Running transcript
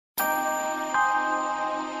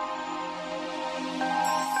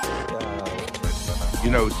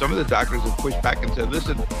some of the doctors have pushed back and said,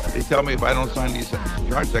 listen, they tell me if I don't sign these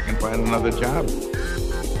charts, I can find another job.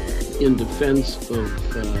 In defense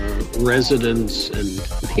of residents and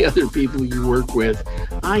the other people you work with,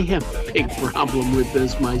 I have a big problem with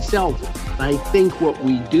this myself. I think what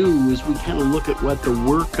we do is we kind of look at what the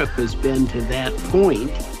workup has been to that point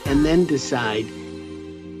and then decide.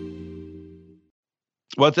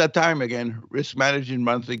 Well, it's that time again. Risk Management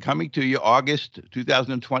Monthly coming to you August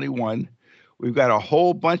 2021. We've got a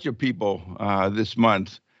whole bunch of people this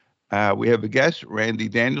month. We have a guest, Randy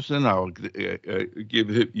Danielson. I'll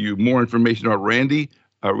give you more information about Randy.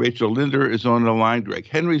 Rachel Linder is on the line. Greg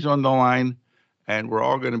Henry's on the line. And we're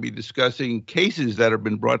all going to be discussing cases that have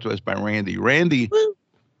been brought to us by Randy. Randy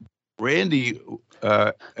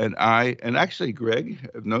and I, and actually Greg,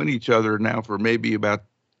 have known each other now for maybe about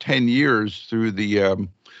 10 years through the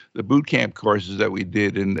boot camp courses that we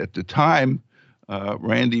did. And at the time,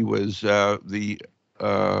 Randy was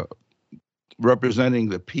representing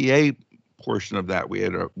the PA portion of that.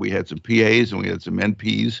 We had some PAs and we had some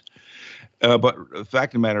NPs. But the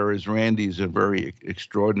fact of the matter is, Randy's a very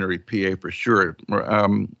extraordinary PA for sure.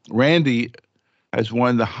 Randy has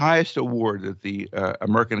won the highest award that the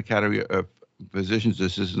American Academy of Physicians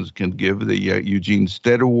Assistants can give, the Eugene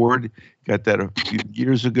Stead Award. Got that a few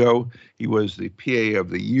years ago. He was the PA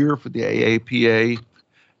of the Year for the AAPA.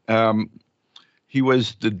 He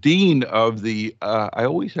was the dean of the, I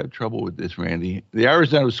always have trouble with this, Randy, the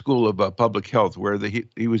Arizona School of Public Health, where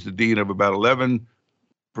he was the dean of about 11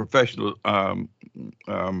 professional, I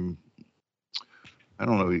don't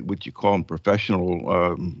know what you call them,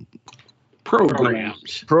 professional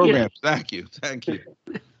programs. Yeah. Thank you,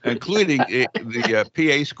 including the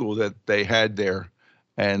PA school that they had there,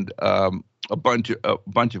 and a bunch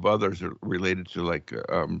of others are related to like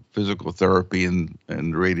physical therapy and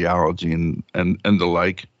radiology and the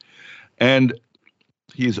like. And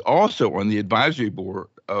he's also on the advisory board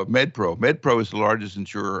of MedPro. MedPro is the largest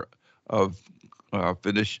insurer of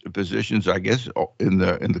physicians, I guess, in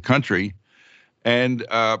the country. And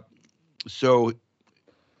so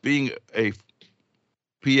being a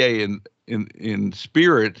PA in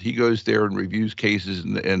spirit, he goes there and reviews cases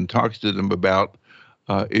and talks to them about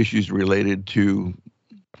issues related to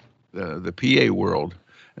the PA world.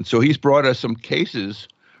 And so he's brought us some cases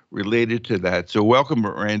related to that. So welcome,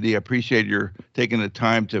 Randy. I appreciate your taking the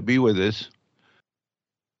time to be with us.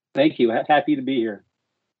 Thank you. Happy to be here.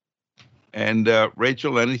 And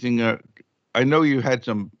Rachel, anything, I know you had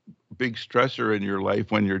some big stressor in your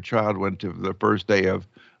life when your child went to the first day of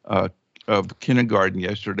kindergarten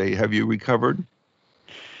yesterday. Have you recovered?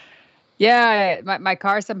 Yeah, my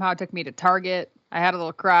car somehow took me to Target. I had a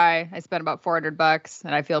little cry. I spent about $400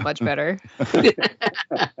 and I feel much better.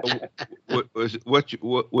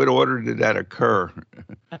 What order did that occur?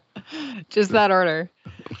 Just that order.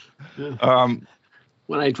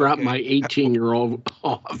 When I dropped my 18-year-old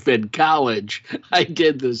off at college, I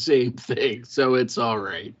did the same thing. So it's all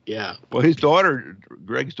right. Yeah. Well,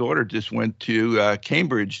 Greg's daughter, just went to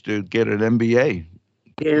Cambridge to get an MBA.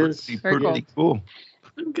 Yes. Pretty cool.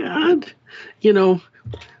 God,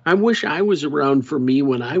 I wish I was around for me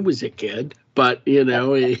when I was a kid, but,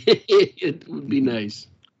 it would be nice.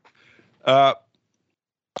 I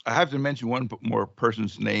have to mention one more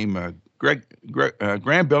person's name.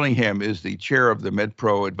 Graham Bellingham is the chair of the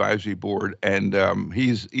MedPro Advisory Board, and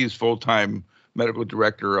he's full-time medical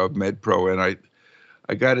director of MedPro. And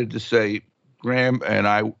I got to just say, Graham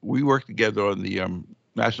and we worked together on the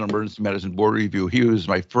National Emergency Medicine Board Review. He was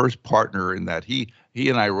my first partner in that. He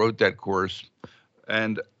and I wrote that course,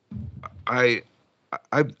 and I've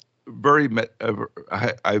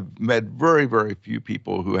met very, very few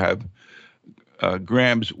people who have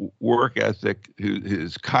Graham's work ethic,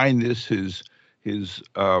 his kindness, his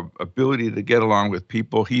ability to get along with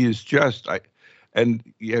people. He is just,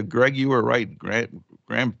 Greg, you were right.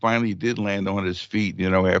 Graham finally did land on his feet,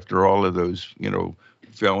 after all of those,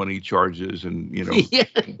 felony charges and, yes,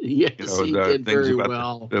 he did things very about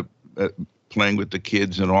well. the playing with the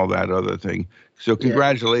kids and all that other thing. So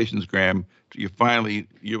congratulations, Graham. You finally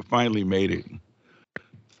made it.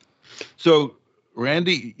 So,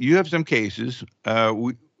 Randy, you have some cases.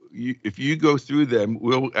 If you go through them,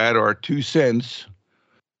 we'll add our 2 cents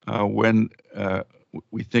when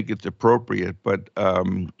we think it's appropriate. But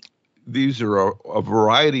these are a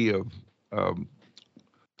variety of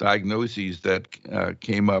diagnoses that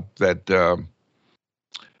came up that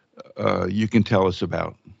you can tell us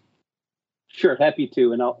about. Sure, happy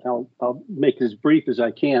to, and I'll make it as brief as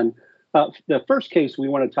I can. The first case we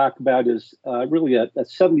want to talk about is really a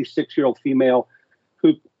 76-year-old female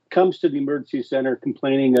who comes to the emergency center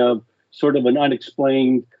complaining of sort of an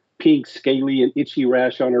unexplained pink, scaly, and itchy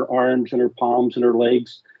rash on her arms and her palms and her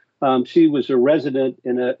legs. She was a resident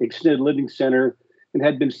in an extended living center and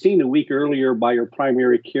had been seen a week earlier by her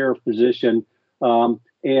primary care physician and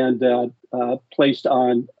placed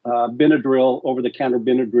on Benadryl, over-the-counter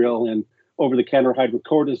Benadryl, and over-the-counter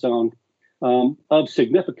hydrocortisone. Of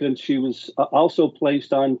significance, she was also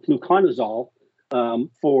placed on fluconazole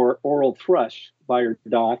for oral thrush by her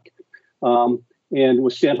doc and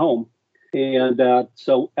was sent home. And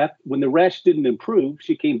so when the rash didn't improve,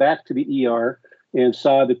 she came back to the ER and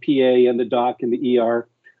saw the PA and the doc in the ER,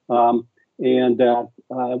 and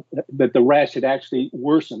that the rash had actually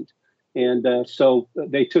worsened. And so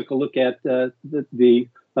they took a look at the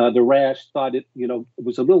rash, thought it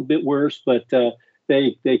was a little bit worse, but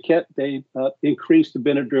they increased the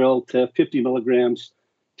Benadryl to 50 milligrams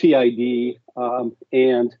TID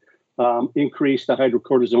and increased the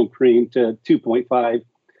hydrocortisone cream to 2.5.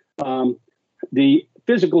 The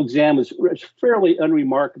physical exam was fairly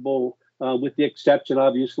unremarkable, with the exception,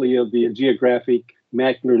 obviously, of the geographic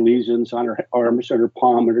macular lesions on her arms, on her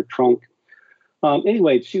palm, and her trunk.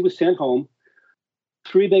 Anyway, she was sent home.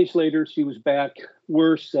 3 days later, she was back.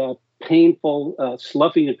 Worse, painful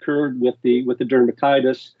sloughing occurred with the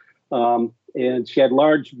dermatitis, and she had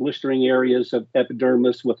large blistering areas of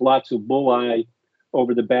epidermis with lots of bullseye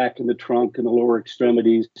over the back and the trunk and the lower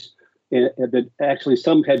extremities. And that actually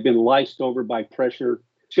some had been lysed over by pressure.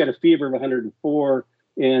 She had a fever of 104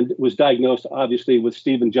 and was diagnosed, obviously, with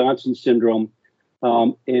Stevens-Johnson syndrome.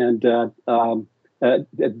 This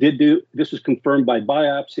was confirmed by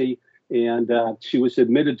biopsy, and she was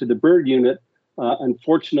admitted to the Bird unit.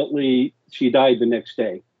 Unfortunately, she died the next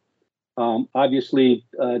day. Obviously,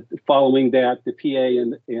 following that, the PA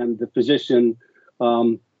and the physician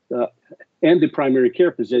and the primary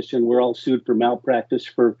care physician were all sued for malpractice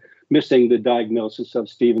for missing the diagnosis of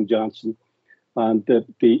Stevens-Johnson.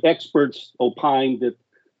 The experts opined that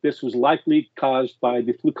this was likely caused by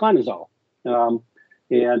the fluconazole, and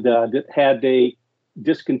that had they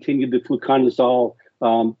discontinued the fluconazole,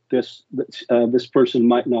 this person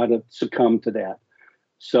might not have succumbed to that.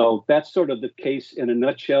 So that's sort of the case in a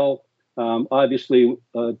nutshell. Obviously,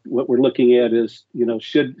 what we're looking at is,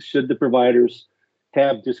 should the providers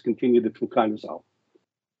have discontinued the fluconazole?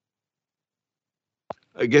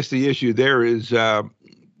 I guess the issue there is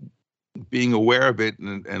being aware of it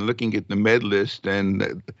and looking at the med list.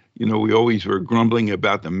 And, we always were grumbling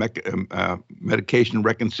about the medication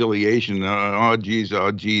reconciliation. Oh, geez.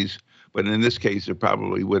 But in this case, it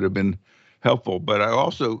probably would have been helpful. But I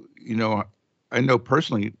also, I know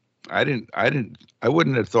personally, I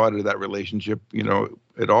wouldn't have thought of that relationship,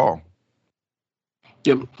 at all.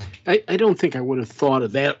 Yeah, I don't think I would have thought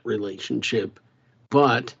of that relationship,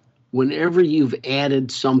 but whenever you've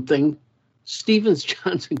added something,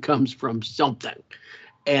 Stevens-Johnson comes from something.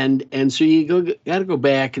 And so you got to go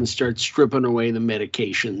back and start stripping away the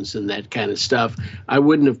medications and that kind of stuff. I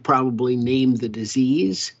wouldn't have probably named the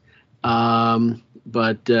disease,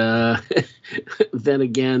 but then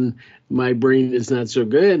again, my brain is not so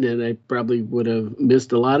good, and I probably would have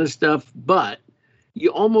missed a lot of stuff. But you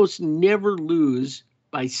almost never lose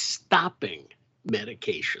by stopping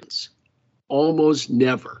medications. Almost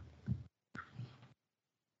never.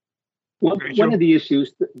 One of the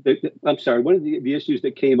issues one of the issues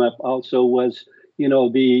that came up also was,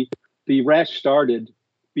 the rash started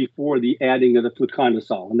before the adding of the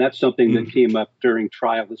fluconazole, and that's something that came up during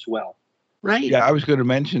trial as well. Right. Yeah, I was going to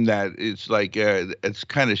mention that. It's like it's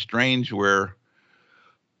kind of strange where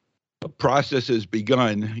a process has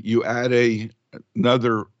begun. You add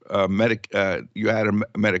another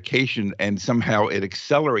medication, and somehow it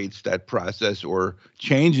accelerates that process or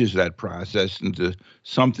changes that process into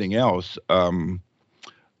something else.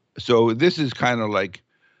 So this is kind of like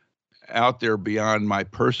out there beyond my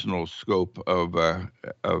personal scope of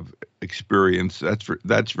experience.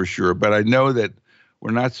 That's for sure. But I know that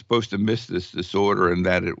we're not supposed to miss this disorder, and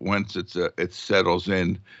that once it settles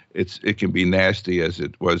in, it can be nasty, as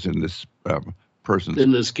it was in this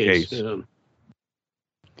person's case.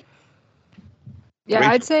 Yeah,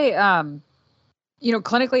 I'd say,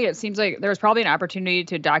 clinically, it seems like there was probably an opportunity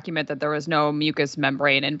to document that there was no mucous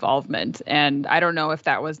membrane involvement. And I don't know if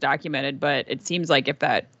that was documented, but it seems like if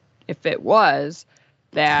it was,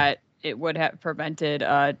 that it would have prevented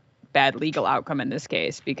a bad legal outcome in this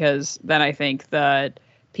case, because then I think the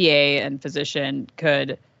PA and physician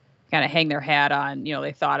could kind of hang their hat on,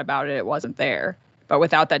 they thought about it, it wasn't there. But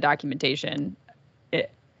without that documentation,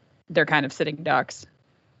 they're kind of sitting ducks.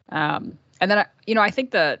 And then, I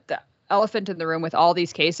think the elephant in the room with all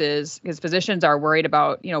these cases, because physicians are worried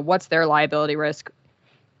about, what's their liability risk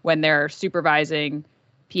when they're supervising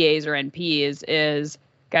PAs or NPs, is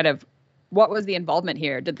kind of what was the involvement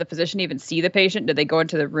here? Did the physician even see the patient? Did they go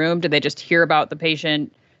into the room? Did they just hear about the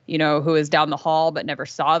patient, who is down the hall but never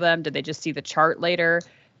saw them? Did they just see the chart later?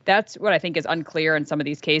 That's what I think is unclear in some of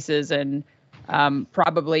these cases, and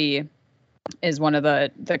probably is one of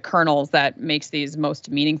the kernels that makes these most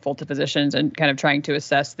meaningful to physicians and kind of trying to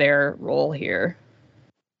assess their role here.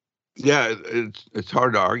 Yeah, it's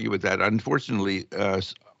hard to argue with that. Unfortunately, a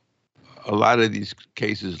lot of these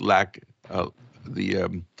cases lack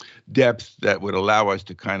the depth that would allow us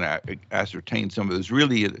to kind of ascertain some of those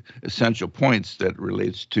really essential points that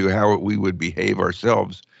relates to how we would behave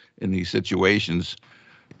ourselves in these situations.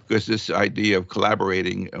 Because this idea of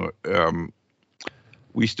collaborating,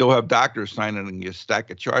 we still have doctors signing a stack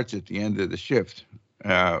of charts at the end of the shift.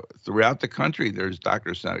 Throughout the country, there's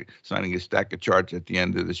doctors signing a stack of charts at the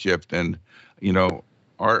end of the shift. And,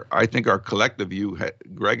 I think our collective view,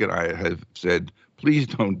 Greg and I have said, please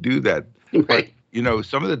don't do that. Right. But,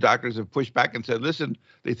 some of the doctors have pushed back and said, listen,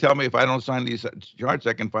 they tell me if I don't sign these charts,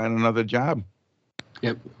 I can find another job.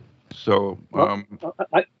 Yep. So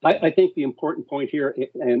I think the important point here,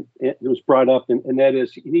 and it was brought up, and that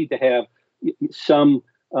is you need to have some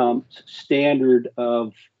standard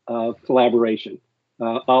of collaboration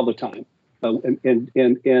all the time,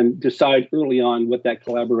 and decide early on what that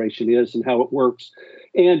collaboration is and how it works.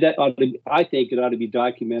 And that I think it ought to be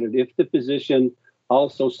documented. If the physician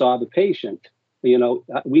also saw the patient,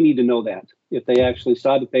 we need to know that if they actually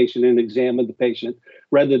saw the patient and examined the patient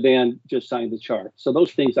rather than just sign the chart. So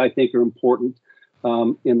those things I think are important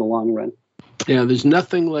in the long run. Yeah, there's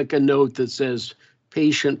nothing like a note that says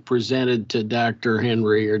patient presented to Dr.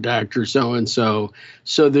 Henry or Dr. So-and-so.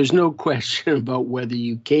 So there's no question about whether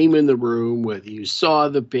you came in the room, whether you saw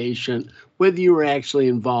the patient, whether you were actually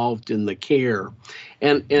involved in the care.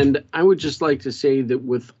 And I would just like to say that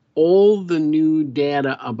with all the new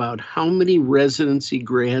data about how many residency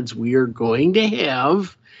grads we are going to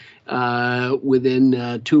have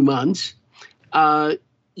within 2 months,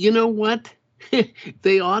 you know what?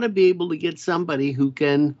 They ought to be able to get somebody who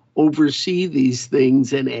can oversee these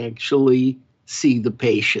things and actually see the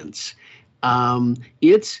patients.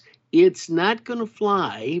 It's not going to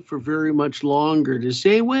fly for very much longer to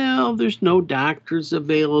say, well, there's no doctors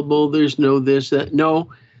available, there's no this, that. No,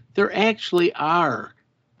 there actually are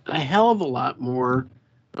a hell of a lot more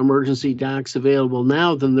emergency docs available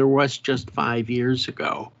now than there was just 5 years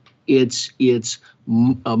ago. It's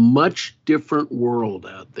a much different world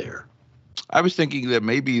out there. I was thinking that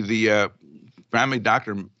maybe the family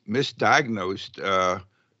doctor misdiagnosed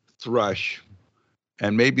thrush,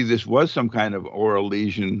 and maybe this was some kind of oral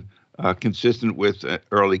lesion consistent with an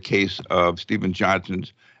early case of Stephen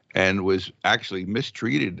Johnson's, and was actually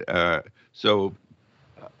mistreated. So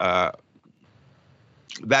that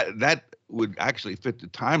would actually fit the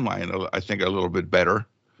timeline, I think, a little bit better.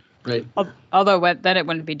 Right. Although then it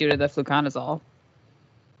wouldn't be due to the fluconazole.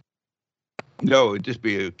 No, it'd just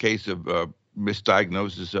be a case of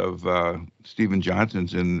misdiagnosis of Stephen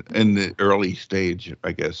Johnson's in the early stage,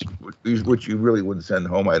 I guess, which you really wouldn't send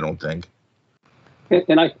home, I don't think.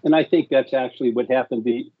 And I think that's actually what happened.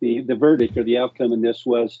 The verdict or the outcome in this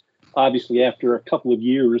was obviously after a couple of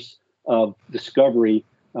years of discovery,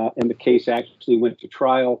 and the case actually went to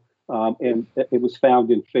trial, and it was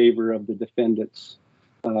found in favor of the defendants.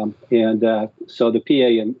 And so the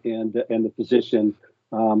PA and the physician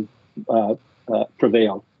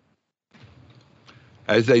prevailed.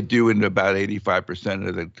 As they do in about 85%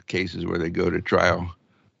 of the cases where they go to trial.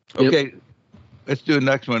 Okay, yep. Let's do the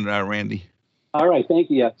next one, Randy. All right, thank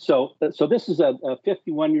you. Yeah. So this is a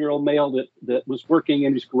 51-year-old male that was working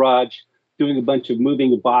in his garage doing a bunch of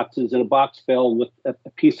moving of boxes, and a box fell with a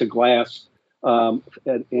piece of glass, and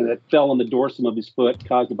it fell on the dorsum of his foot,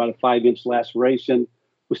 caused about a 5-inch laceration,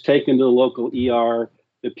 was taken to the local ER.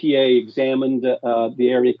 The PA examined the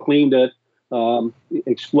area, cleaned it,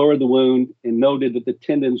 explored the wound, and noted that the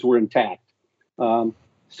tendons were intact.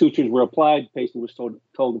 Sutures were applied. The patient was told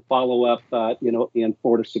to follow up, in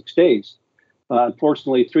 4 to 6 days.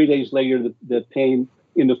 Unfortunately, 3 days later, the pain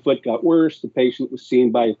in the foot got worse. The patient was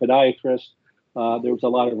seen by a podiatrist. There was a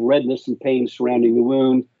lot of redness and pain surrounding the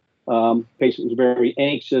wound. Patient was very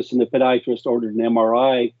anxious, and the podiatrist ordered an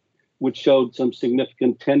MRI, which showed some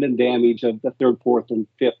significant tendon damage of the 3rd, 4th, and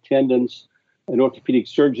 5th tendons. An orthopedic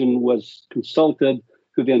surgeon was consulted,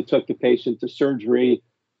 who then took the patient to surgery,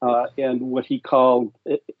 and what he called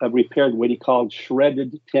repaired what he called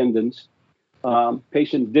shredded tendons.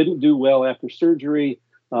 Patient didn't do well after surgery.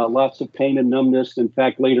 Lots of pain and numbness. In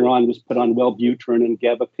fact, later on was put on Wellbutrin and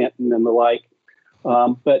gabapentin and the like.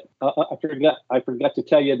 But I forgot to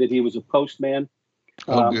tell you that he was a postman.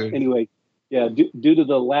 Good. Anyway, Yeah, due to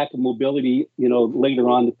the lack of mobility, later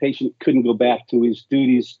on the patient couldn't go back to his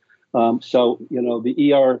duties. So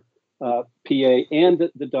the ER PA and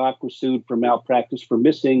the doc were sued for malpractice for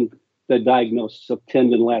missing the diagnosis of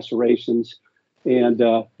tendon lacerations, and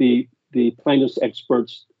the plaintiff's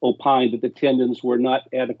experts opined that the tendons were not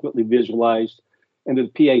adequately visualized, and the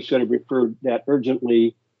PA should have referred that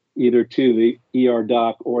urgently either to the ER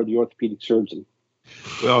doc or the orthopedic surgeon.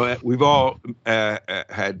 Well, we've all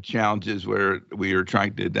had challenges where we are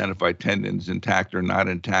trying to identify tendons intact or not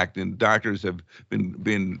intact, and doctors have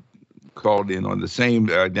been called in on the same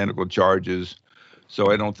identical charges.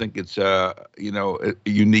 So I don't think it's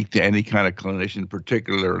unique to any kind of clinician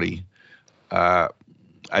particularly.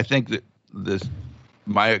 I think that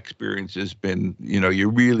my experience has been, you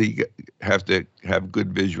really have to have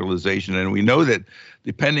good visualization, and we know that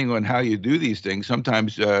depending on how you do these things,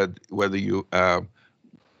 sometimes whether you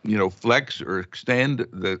flex or extend,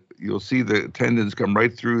 you'll see the tendons come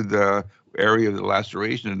right through the area of the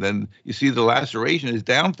laceration, and then you see the laceration is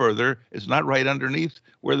down further. It's not right underneath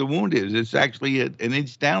where the wound is. It's actually an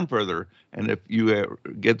inch down further. And if you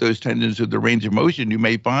get those tendons with the range of motion, you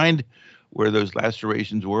may find where those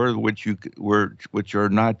lacerations were, which are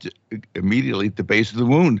not immediately at the base of the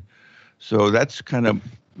wound. So that's kind of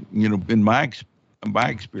been my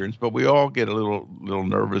experience, but we all get a little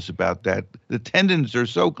nervous about that. The tendons are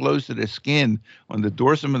so close to the skin on the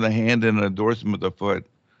dorsum of the hand and the dorsum of the foot.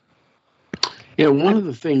 Yeah, one of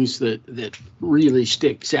the things that really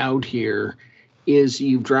sticks out here is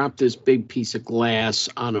you've dropped this big piece of glass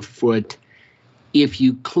on a foot. If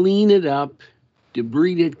you clean it up,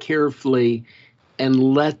 debride it carefully,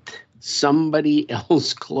 and let somebody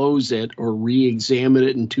else close it or re-examine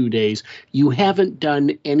it in 2 days, you haven't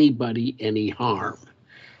done anybody any harm.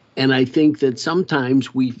 And I think that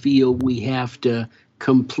sometimes we feel we have to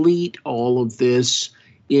complete all of this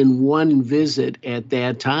in one visit at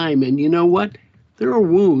that time. And you know what? There are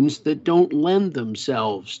wounds that don't lend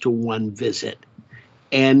themselves to one visit.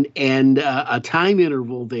 And a time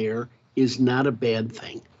interval there is not a bad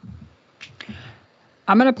thing.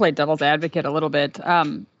 I'm going to play devil's advocate a little bit.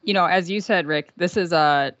 As you said, Rick, this is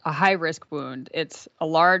a high-risk wound. It's a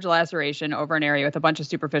large laceration over an area with a bunch of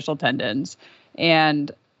superficial tendons.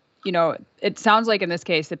 And, it sounds like in this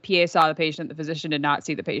case, the PA saw the patient, the physician did not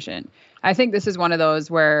see the patient. I think this is one of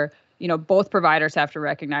those where, both providers have to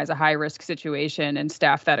recognize a high-risk situation and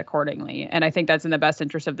staff that accordingly. And I think that's in the best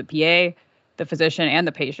interest of the PA, the physician, and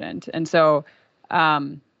the patient. And so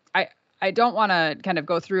I don't want to kind of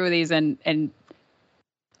go through these and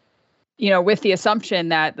with the assumption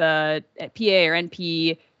that the PA or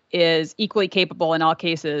NP is equally capable in all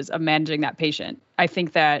cases of managing that patient. I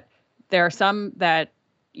think that there are some that,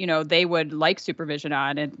 they would like supervision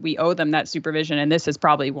on, and we owe them that supervision, and this is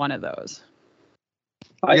probably one of those.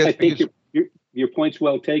 I think your point's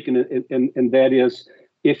well taken, and that is,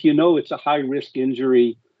 if it's a high-risk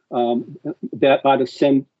injury, that ought to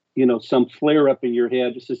send, some flare-up in your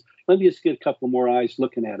head. It says, let me just get a couple more eyes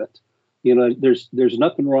looking at it. There's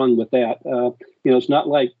nothing wrong with that. It's not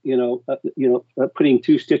like putting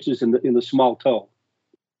 2 stitches in the small toe.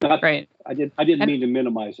 Right. I didn't mean to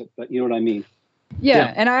minimize it, but you know what I mean.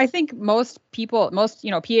 Yeah, and I think most PAs and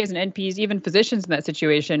NPs, even physicians in that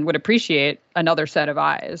situation, would appreciate another set of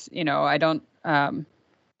eyes. I don't.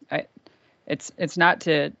 It's not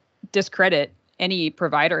to discredit any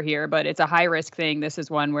provider here, but it's a high risk thing. This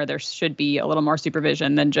is one where there should be a little more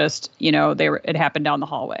supervision than just it happened down the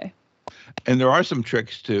hallway. And there are some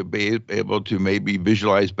tricks to be able to maybe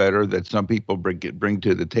visualize better that some people bring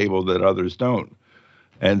to the table that others don't.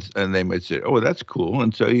 And they might say, "Oh, that's cool."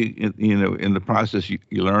 And so in the process, you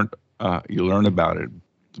learn about it.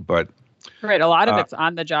 But right, a lot of it's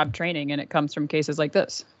on the job training, and it comes from cases like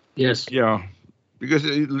this. Yes. Yeah, because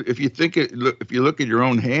if you look at your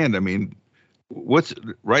own hand, I mean, what's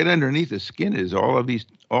right underneath the skin is all of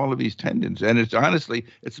these tendons, and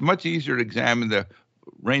it's much easier to examine the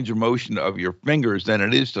range of motion of your fingers than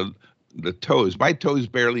it is to the toes. My toes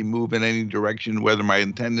barely move in any direction, whether my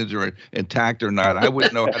tendons are intact or not. I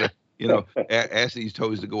wouldn't know how to, ask these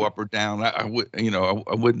toes to go up or down. I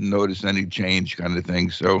wouldn't notice any change, kind of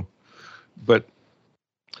thing. So,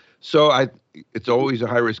 it's always a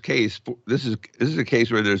high risk case. This is a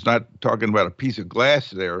case where there's not talking about a piece of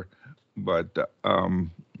glass there, but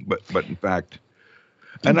in fact,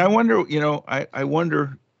 and I wonder, I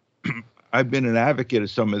wonder. I've been an advocate of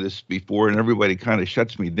some of this before, and everybody kind of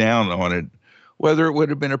shuts me down on it. Whether it would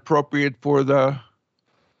have been appropriate for the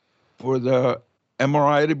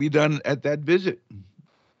MRI to be done at that visit.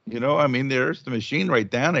 I mean, there's the machine right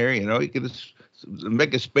down there. You could just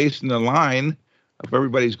make a space in the line, if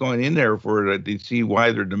everybody's going in there to see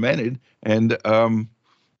why they're demented, and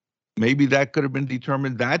maybe that could have been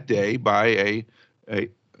determined that day by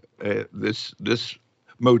this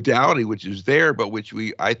modality which is there, but which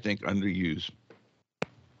I think underuse.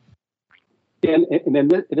 And in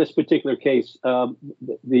this particular case,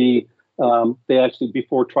 they actually,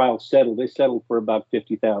 before trial settled, they settled for about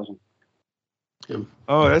 $50,000.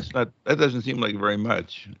 Oh, that doesn't seem like very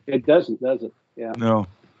much. It doesn't, does it? Yeah. No.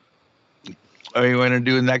 Oh, you want to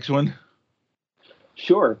do the next one?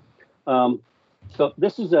 Sure. So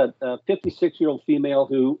this is a 56-year-old female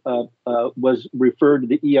who was referred to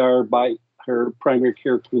the ER by her primary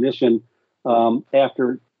care clinician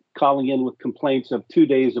after calling in with complaints of 2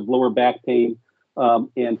 days of lower back pain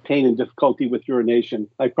and pain and difficulty with urination.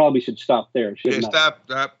 I probably should stop there. Stop.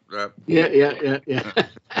 Yeah.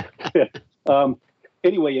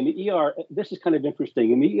 Anyway, in the ER, this is kind of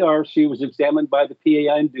interesting. In the ER, she was examined by the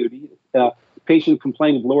PA on duty. The patient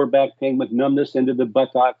complained of lower back pain with numbness into the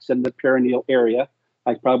buttocks and the perineal area.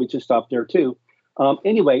 I probably should stop there too.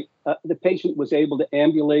 Anyway, the patient was able to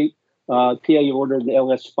ambulate. PA ordered an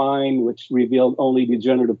LS spine, which revealed only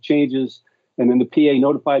degenerative changes. And then the PA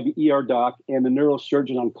notified the ER doc and the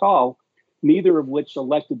neurosurgeon on call, neither of which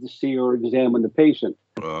elected to see or examine the patient.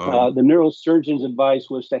 The neurosurgeon's advice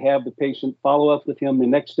was to have the patient follow up with him the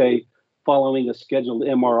next day following a scheduled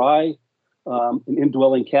MRI. An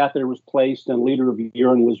indwelling catheter was placed and a liter of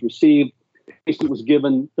urine was received. The patient was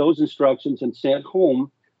given those instructions and sent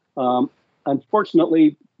home.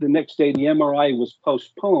 Unfortunately, the next day, the MRI was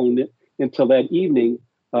postponed until that evening,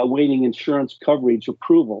 awaiting insurance coverage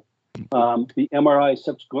approval. The MRI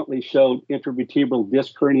subsequently showed intravertebral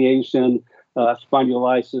disc herniation,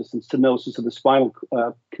 spondylosis, and stenosis of the spinal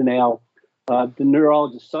canal. The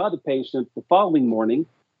neurologist saw the patient the following morning,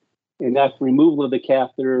 and after removal of the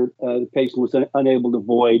catheter, the patient was unable to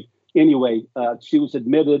void. Anyway, she was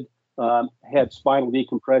admitted, had spinal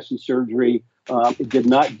decompression surgery. It did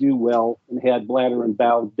not do well and had bladder and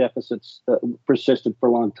bowel deficits persisted for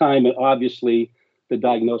a long time. And obviously, the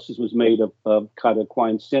diagnosis was made of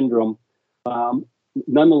Codd-Equine syndrome.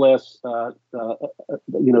 Nonetheless,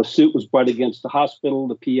 suit was brought against the hospital,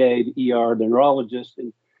 the PA, the ER, the neurologist,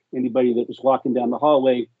 and anybody that was walking down the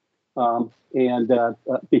hallway,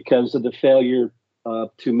 because of the failure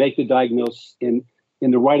to make the diagnosis in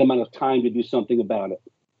the right amount of time to do something about it.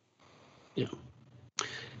 Yeah.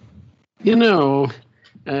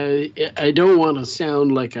 I don't want to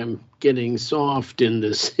sound like I'm getting soft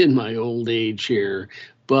in my old age here,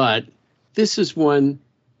 but this is one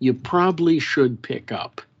you probably should pick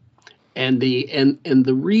up. And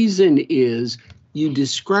the reason is you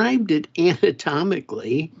described it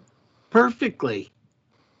anatomically perfectly.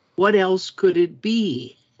 What else could it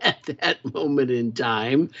be at that moment in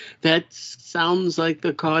time? That sounds like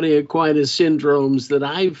the Codd-Equine syndromes that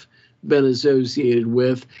I've been associated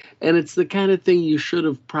with, and it's the kind of thing you should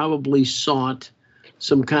have probably sought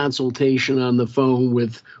some consultation on the phone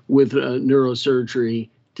with neurosurgery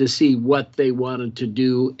to see what they wanted to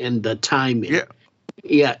do and the timing.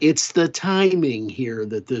 Yeah, it's the timing here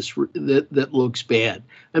that looks bad.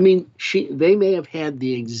 I mean, they may have had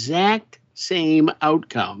the exact same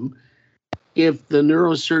outcome if the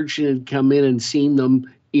neurosurgeon had come in and seen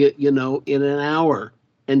them, in an hour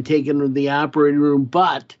and taken them to the operating room,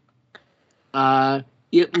 but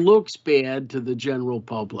it looks bad to the general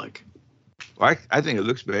public. Well, I think it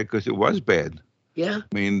looks bad because it was bad. Yeah.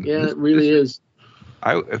 I mean, yeah, it really is.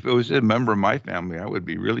 If it was a member of my family, I would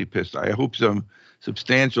be really pissed. I hope some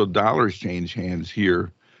substantial dollars change hands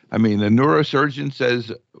here. I mean, the neurosurgeon says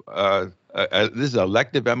this is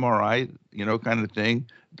elective MRI, kind of thing,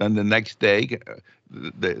 done the next day.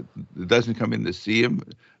 It doesn't come in to see him.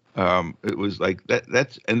 It was like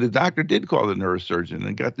that. And the doctor did call the neurosurgeon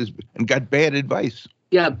and got bad advice.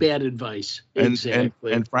 Yeah, bad advice.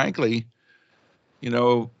 Exactly. And frankly,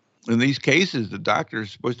 in these cases, the doctor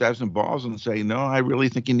is supposed to have some balls and say, no, I really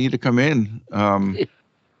think you need to come in. Well,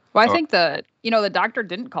 I think the doctor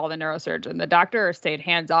didn't call the neurosurgeon. The doctor stayed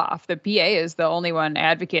hands off. The PA is the only one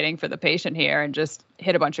advocating for the patient here and just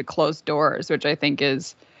hit a bunch of closed doors, which I think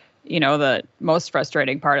is, the most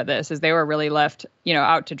frustrating part of this is they were really left,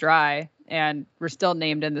 out to dry and were still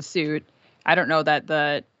named in the suit. I don't know that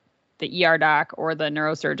the ER doc or the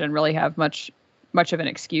neurosurgeon really have much of an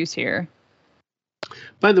excuse here.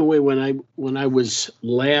 By the way, when I was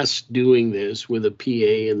last doing this with a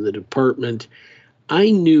PA in the department,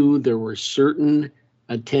 I knew there were certain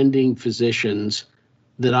attending physicians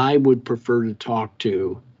that I would prefer to talk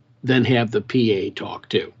to than have the PA talk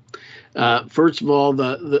to. First of all,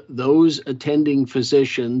 those attending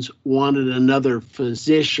physicians wanted another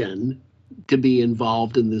physician to be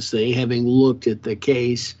involved in this thing, having looked at the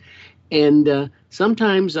case. And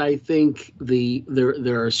sometimes I think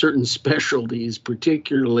there are certain specialties,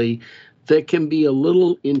 particularly, that can be a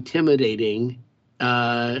little intimidating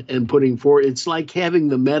and putting forward. It's like having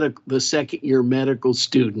the second-year medical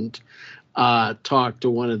student talk to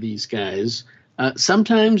one of these guys.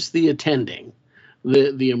 Sometimes the attending,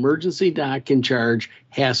 the emergency doc in charge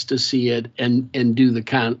has to see it and do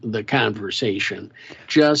the conversation,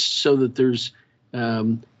 just so that there's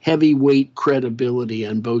heavyweight credibility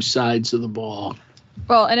on both sides of the ball.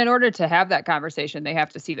 Well, and in order to have that conversation, they have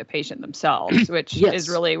to see the patient themselves, which yes. is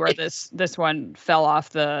really where this one fell off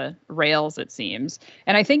the rails, it seems.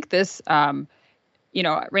 And I think this,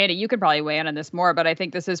 Randy, you could probably weigh in on this more, but I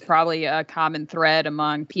think this is probably a common thread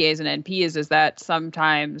among PAs and NPs, is that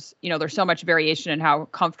sometimes, there's so much variation in how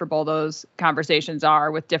comfortable those conversations are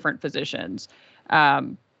with different physicians.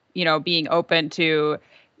 Being open to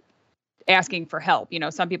asking for help.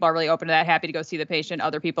 Some people are really open to that, happy to go see the patient.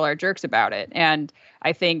 Other people are jerks about it. And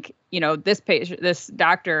I think, this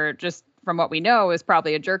doctor, just from what we know, is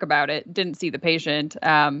probably a jerk about it, didn't see the patient.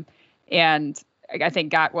 And I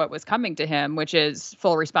think got what was coming to him, which is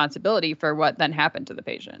full responsibility for what then happened to the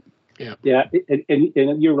patient. Yeah.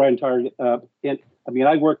 And you're right, Target.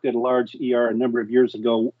 I worked at a large ER a number of years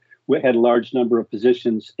ago. We had a large number of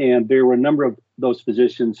physicians, and there were a number of those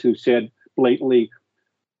physicians who said blatantly,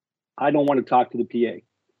 I don't want to talk to the PA,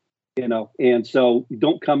 and so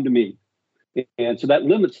don't come to me. And so that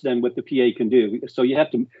limits then what the PA can do. So you have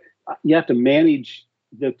to manage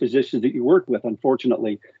the physicians that you work with,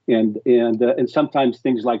 unfortunately, and sometimes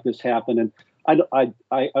things like this happen. And I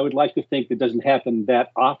would like to think it doesn't happen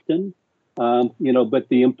that often, but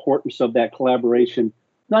the importance of that collaboration,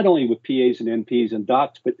 not only with PAs and NPs and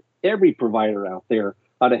docs, but every provider out there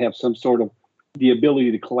ought to have some sort of the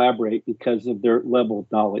ability to collaborate because of their level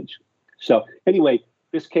of knowledge. So anyway,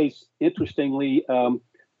 this case, interestingly,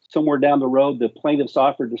 somewhere down the road, the plaintiffs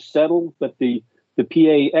offered to settle, but the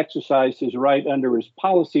PA exercised his right under his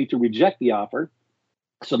policy to reject the offer.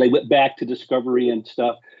 So they went back to discovery and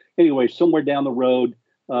stuff. Anyway, somewhere down the road,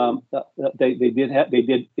 they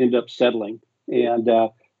did end up settling. And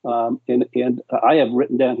I have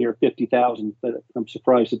written down here 50,000, but I'm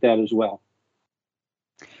surprised at that as well.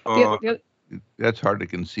 That's hard to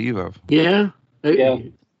conceive of. Yeah.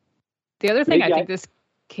 The other thing I think this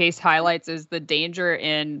case highlights is the danger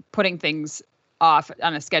in putting things off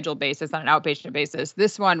on a scheduled basis, on an outpatient basis.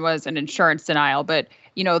 This one was an insurance denial, but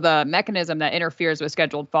the mechanism that interferes with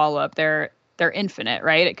scheduled follow-up, they're infinite,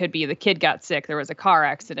 right? It could be the kid got sick, there was a car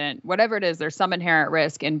accident, whatever it is, there's some inherent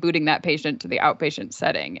risk in booting that patient to the outpatient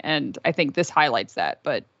setting. And I think this highlights that,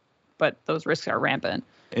 but those risks are rampant.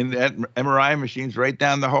 And that MRI machine's right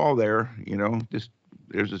down the hall there,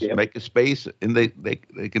 make a space, and they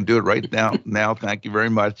can do it right now. Thank you very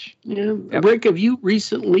much. Yeah. Yep. Rick, have you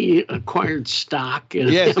recently acquired stock in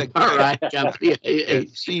MRI company?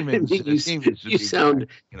 Siemens. You sound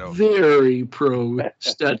very pro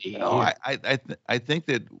study. No, I think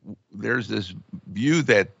that there's this view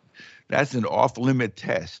that's an off-limit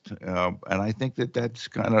test, and I think that that's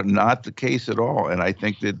kind of not the case at all. And I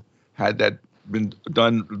think that had that been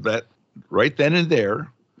done that right then and there,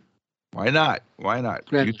 why not?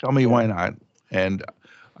 Right. You tell me why not. And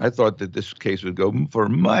I thought that this case would go for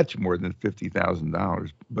much more than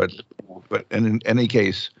 $50,000. But in any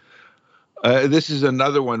case, this is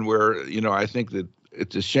another one where, I think that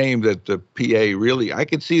it's a shame that the PA really, I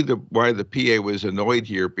could see why the PA was annoyed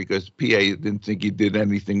here, because PA didn't think he did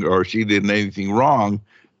anything or she did anything wrong,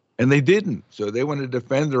 and they didn't. So they want to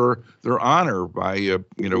defend their honor by,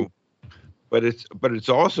 but it's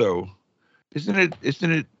also, isn't it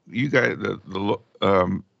you guys,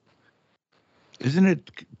 isn't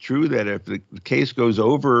it true that if the case goes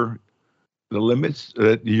over the limits,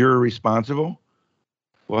 that you're responsible?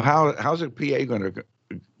 Well, how's a PA going to,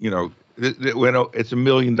 it's $1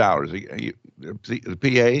 million. The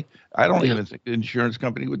PA, I don't even think the insurance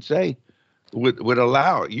company would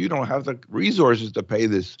allow it. You don't have the resources to pay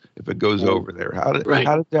this if it goes over there. How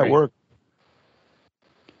does that work?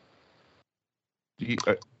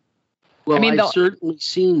 Well, I've certainly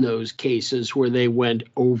seen those cases where they went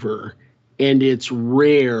over, and it's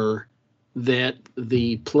rare that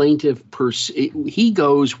the plaintiff he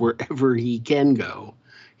goes wherever he can go,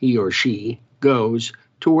 he or she goes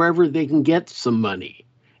to wherever they can get some money.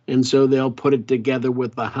 And so they'll put it together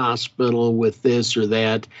with the hospital with this or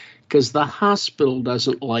that, because the hospital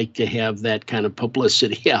doesn't like to have that kind of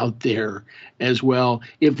publicity out there as well.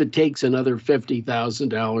 If it takes another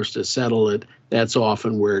 $50,000 to settle it, that's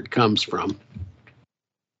often where it comes from.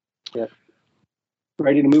 Yeah.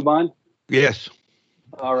 Ready to move on? Yes.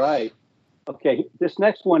 All right. Okay, this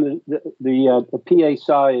next one is the PA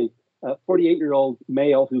saw a 48-year-old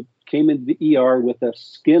male who came into the ER with a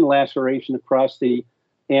skin laceration across the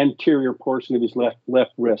anterior portion of his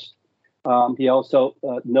left wrist. He also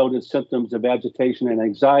noted symptoms of agitation and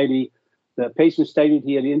anxiety. The patient stated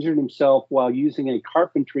he had injured himself while using a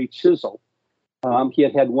carpentry chisel. He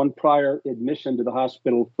had one prior admission to the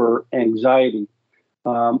hospital for anxiety.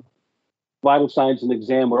 Vital signs and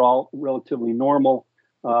exam were all relatively normal.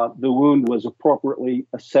 The wound was appropriately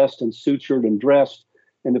assessed and sutured and dressed,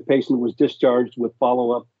 and the patient was discharged with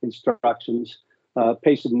follow-up instructions.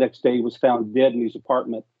 Patient the next day was found dead in his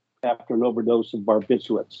apartment after an overdose of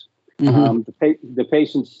barbiturates. The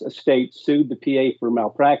patient's estate sued the PA for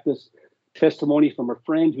malpractice. Testimony from a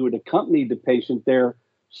friend who had accompanied the patient there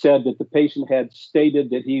said that the patient had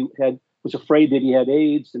stated that he was afraid that he had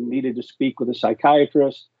AIDS and needed to speak with a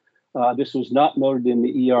psychiatrist. This was not noted in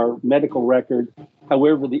the ER medical record.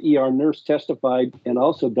 However, the ER nurse testified and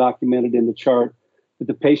also documented in the chart that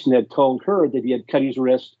the patient had told her that he had cut his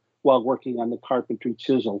wrist while working on the carpentry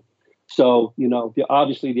chisel. So,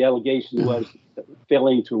 obviously the allegation was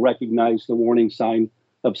failing to recognize the warning sign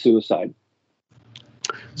of suicide.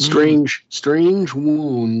 Strange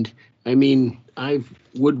wound. I mean, I've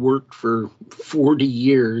woodworked for 40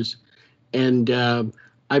 years, and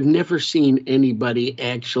I've never seen anybody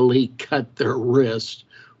actually cut their wrist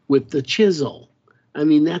with the chisel. I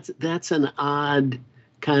mean, that's an odd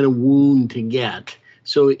kind of wound to get.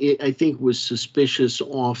 So I think it was suspicious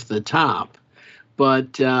off the top.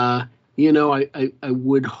 But, I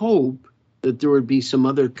would hope that there would be some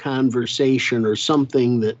other conversation or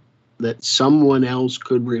something that someone else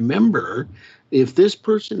could remember. If this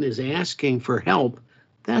person is asking for help,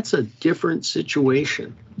 that's a different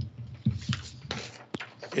situation.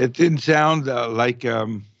 It didn't sound like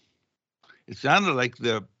it sounded like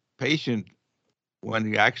the patient, when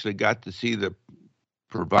he actually got to see the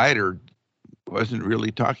provider, wasn't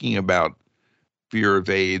really talking about fear of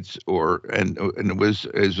AIDS and was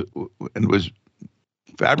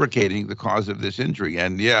fabricating the cause of this injury.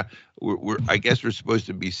 And yeah, I guess we're supposed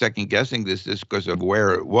to be second guessing this because of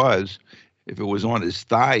where it was. If it was on his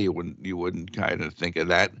thigh, you wouldn't kind of think of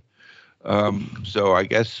that. So I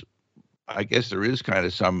guess there is kind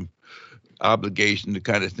of some obligation to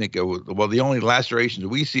kind of think of, well, the only lacerations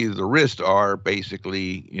we see of the wrist are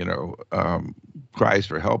basically, cries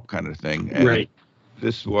for help kind of thing. And right.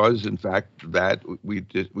 This was, in fact, that we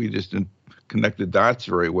just didn't connect the dots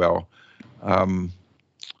very well.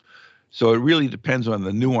 So it really depends on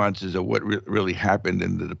the nuances of what really happened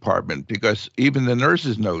in the department, because even the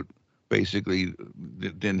nurse's note basically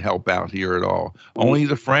didn't help out here at all. Only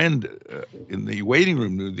the friend in the waiting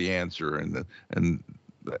room knew the answer, and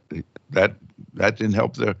that didn't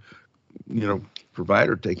help the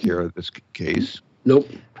provider take care of this case. Nope.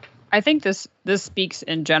 I think this speaks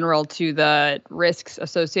in general to the risks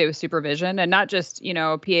associated with supervision, and not just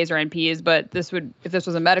PAs or NPs, but if this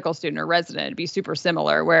was a medical student or resident, it'd be super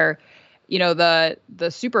similar, where the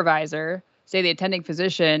supervisor, say the attending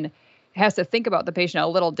physician, has to think about the patient a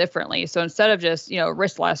little differently. So instead of just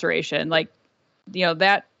wrist laceration, that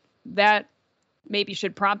maybe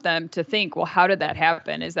should prompt them to think, well, how did that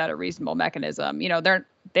happen? Is that a reasonable mechanism?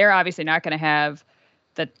 They're obviously not going to have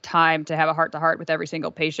the time to have a heart-to-heart with every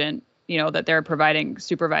single patient, that they're providing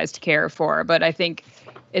supervised care for. But I think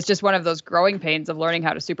it's just one of those growing pains of learning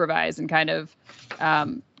how to supervise and kind of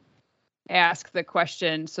ask the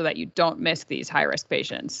question so that you don't miss these high-risk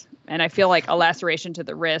patients. And I feel like a laceration to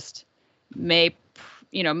the wrist maybe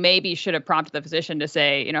should have prompted the physician to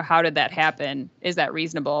say, how did that happen? Is that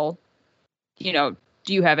reasonable? Do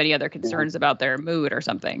you have any other concerns about their mood or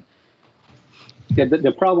something? Yeah,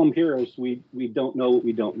 the problem here is we don't know what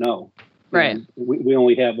we don't know. Right. We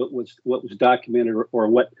only have what was documented or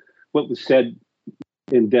what was said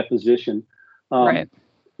in deposition. Right.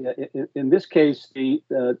 In this case,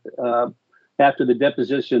 after the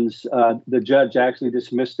depositions, the judge actually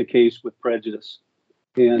dismissed the case with prejudice.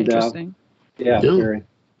 And interesting. Very.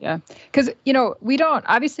 Yeah, because we don't,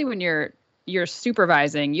 obviously when you're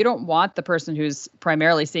supervising, you don't want the person who's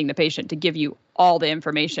primarily seeing the patient to give you all the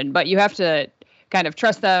information, but you have to kind of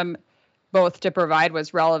trust them both to provide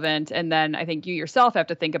what's relevant, and then I think you yourself have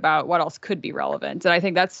to think about what else could be relevant. And I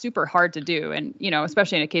think that's super hard to do, and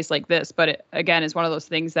especially in a case like this. But it, again, is one of those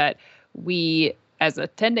things that we as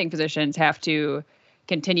attending physicians have to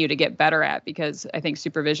continue to get better at, because I think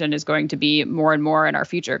supervision is going to be more and more in our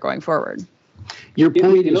future going forward. Your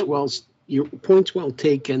point's well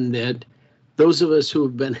taken, that those of us who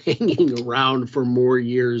have been hanging around for more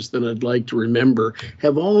years than I'd like to remember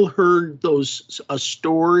have all heard a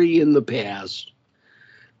story in the past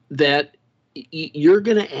that you're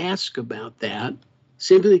going to ask about that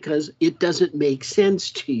simply because it doesn't make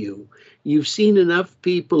sense to you. You've seen enough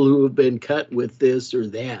people who have been cut with this or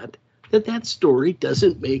that story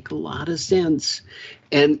doesn't make a lot of sense.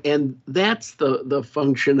 And that's the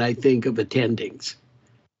function, I think, of attendings,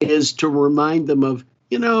 is to remind them of,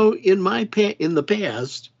 in the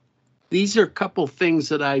past, these are a couple things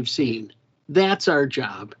that I've seen. That's our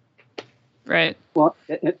job. Right. Well,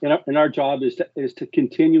 and our job is to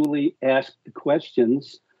continually ask the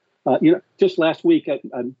questions. Just last week, I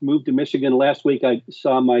moved to Michigan. Last week, I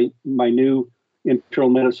saw my new internal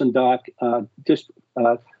medicine doc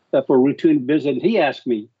for a routine visit. He asked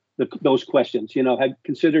me those questions. Have you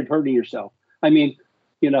considered hurting yourself? I mean,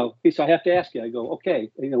 he said, I have to ask you. I go,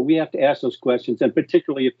 okay. We have to ask those questions, and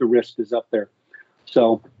particularly if the risk is up there.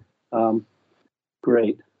 So,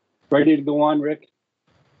 great. Ready to go on, Rick?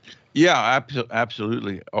 Yeah,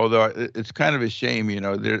 absolutely. Although it's kind of a shame,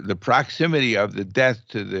 the proximity of the death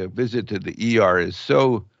to the visit to the ER is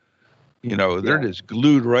so, they're just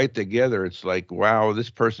glued right together. It's like, wow, this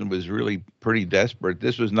person was really pretty desperate.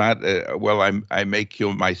 This was not, I may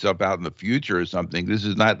kill myself out in the future or something. This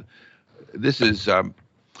is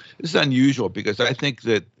unusual, because I think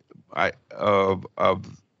that of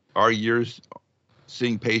our years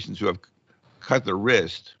seeing patients who have cut the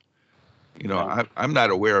wrist, I'm not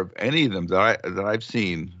aware of any of them that I've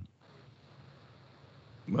seen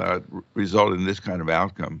result in this kind of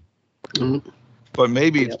outcome. Mm-hmm. But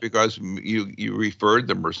maybe it's because you referred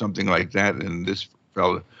them or something like that, and this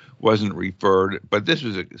fellow wasn't referred. But this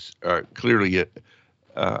was clearly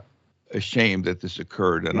a shame that this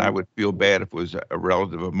occurred, and I would feel bad if it was a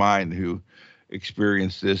relative of mine who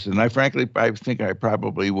experienced this. And I think I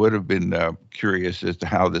probably would have been curious as to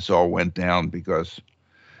how this all went down, because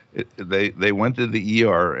they went to the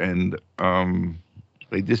ER and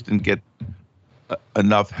they just didn't get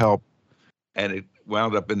enough help, and it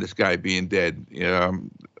wound up in this guy being dead.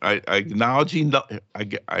 I acknowledge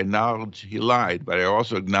he lied, but I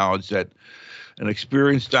also acknowledge that an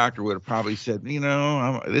experienced doctor would have probably said,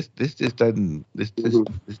 this just doesn't, this is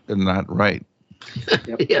not right.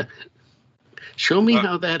 Yeah. Show me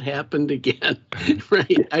how that happened again.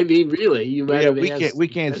 Right. I mean, really, you might have asked. We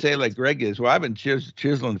can't say like Greg is, well, I've been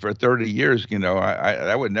chiseling for 30 years.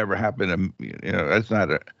 That would never happen. That's not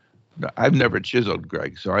I've never chiseled,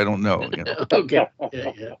 Greg, so I don't know. Okay.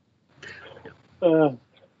 Yeah. All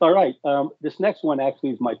right. This next one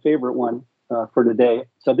actually is my favorite one for today.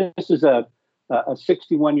 So this is a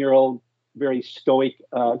 61-year-old, very stoic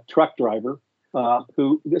truck driver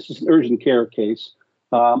this is an urgent care case,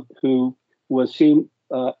 who was seen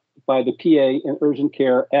by the PA in urgent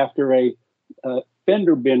care after a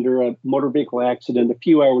fender bender, a motor vehicle accident a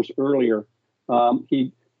few hours earlier.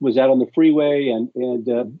 He was out on the freeway and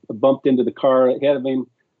bumped into the car ahead of him.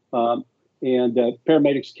 And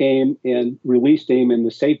paramedics came and released him, and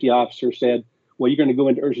the safety officer said, well, you're going to go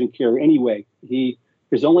into urgent care anyway.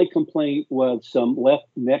 His only complaint was some left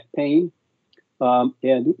neck pain.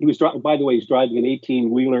 And he was, by the way, he's driving an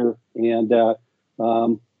 18-wheeler. And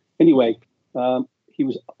anyway, he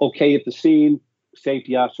was okay at the scene.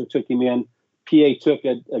 Safety officer took him in. PA took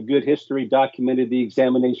a good history, documented the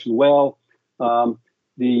examination well.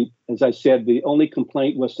 As I said, the only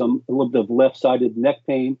complaint was a little bit of left-sided neck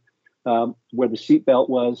pain where the seatbelt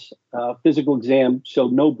was. Physical exam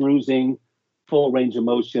showed no bruising, full range of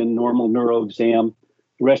motion, normal neuro exam.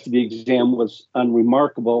 The rest of the exam was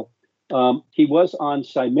unremarkable. He was on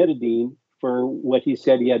cimetidine for what he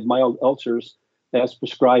said he had mild ulcers, as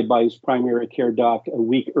prescribed by his primary care doc a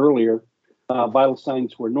week earlier. Vital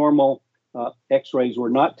signs were normal. X-rays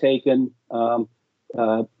were not taken.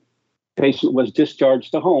 Patient was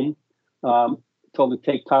discharged to home, told to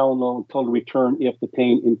take Tylenol, and told to return if the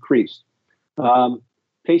pain increased.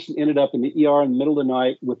 Patient ended up in the ER in the middle of the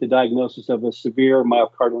night with the diagnosis of a severe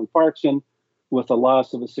myocardial infarction with a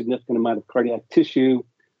loss of a significant amount of cardiac tissue.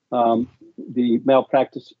 The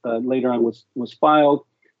malpractice later on was filed,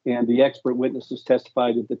 and the expert witnesses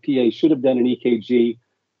testified that the PA should have done an EKG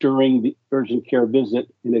during the urgent care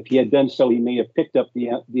visit, and if he had done so, he may have picked up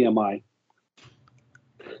the MI.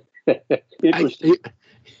 Interesting.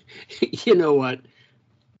 You know what?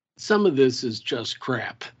 Some of this is just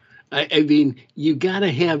crap. I mean, you got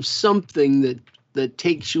to have something that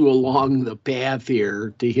takes you along the path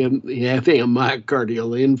here to him having a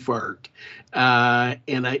myocardial infarct.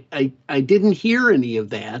 And I didn't hear any of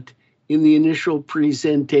that in the initial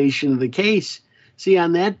presentation of the case. See,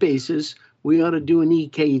 on that basis, we ought to do an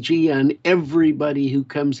EKG on everybody who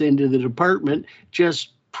comes into the department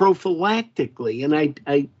just prophylactically. And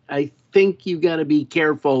I think you got to be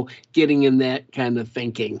careful getting in that kind of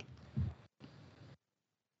thinking.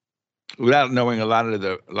 without knowing a lot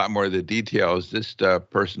more of the details, this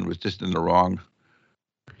person was just in the wrong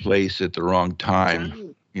place at the wrong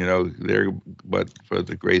time. But for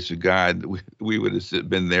the grace of God, we would have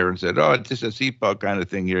been there and said, "Oh, it's just a seatbelt kind of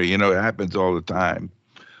thing here." It happens all the time.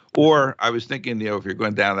 Or I was thinking, if you're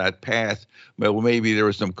going down that path, well, maybe there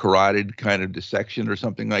was some carotid kind of dissection or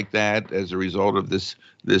something like that as a result of this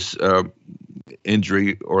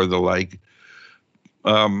injury or the like.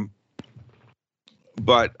 But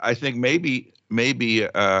I think maybe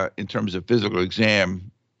in terms of physical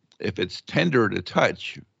exam, if it's tender to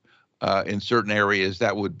touch in certain areas,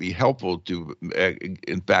 that would be helpful to,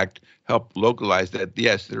 in fact, help localize that.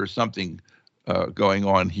 Yes, there is something going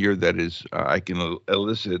on here that is I can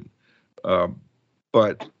elicit,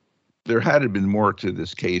 but there had been more to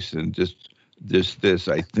this case than just this,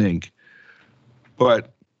 I think.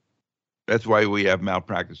 But that's why we have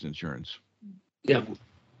malpractice insurance. Yeah.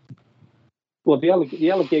 Well, the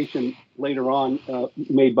allegation later on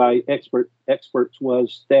made by experts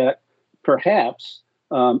was that perhaps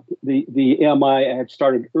the MI had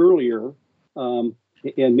started earlier,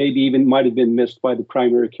 and maybe even might have been missed by the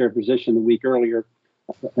primary care physician the week earlier,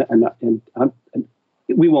 and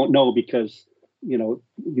we won't know because we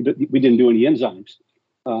didn't do any enzymes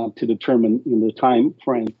to determine the time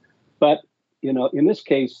frame. But in this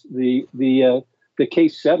case, the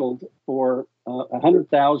case settled for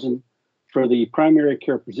 $100,000 for the primary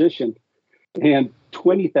care physician and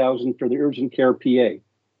 $20,000 for the urgent care PA.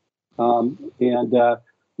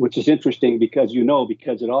 Which is interesting because it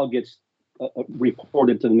all gets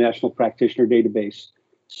reported to the National Practitioner Database.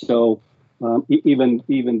 So even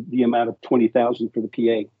the amount of $20,000 for the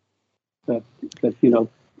PA,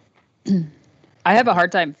 I have a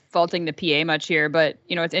hard time faulting the PA much here, but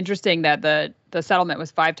it's interesting that the settlement was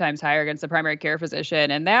 5 times higher against the primary care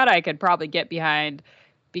physician, and that I could probably get behind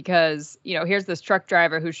because here's this truck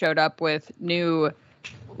driver who showed up with new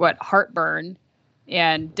heartburn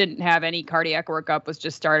and didn't have any cardiac workup, was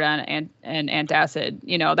just started on an antacid.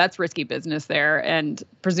 That's risky business there. And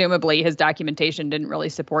presumably his documentation didn't really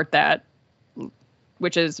support that,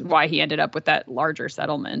 which is why he ended up with that larger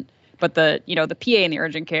settlement. But the PA in the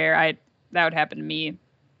urgent care, that would happen to me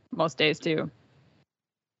most days too.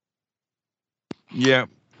 Yeah.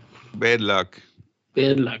 Bad luck.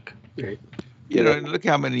 Bad luck. Right. Look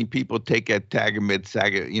how many people take Tagamet,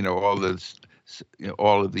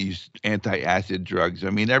 all of these anti-acid drugs. I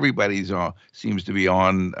mean, everybody's seems to be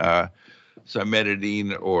on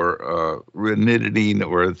cimetidine or ranitidine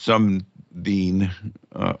or some dean.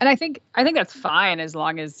 And I think that's fine as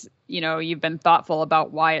long as you've been thoughtful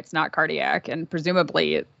about why it's not cardiac, and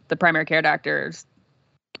presumably the primary care doctor's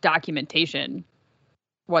documentation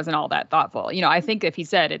wasn't all that thoughtful. I think if he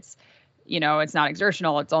said it's not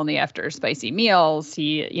exertional, it's only after spicy meals,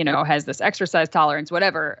 he has this exercise tolerance,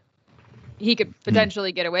 whatever, he could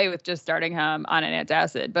potentially get away with just starting him on an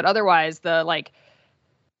antacid. But otherwise, the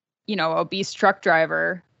obese truck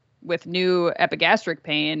driver with new epigastric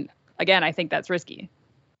pain, again, I think that's risky.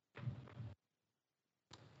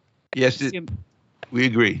 Yes, we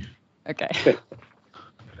agree. Okay.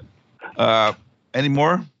 Any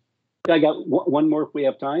more? I got one more if we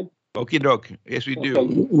have time. Okie doke. Yes, we do.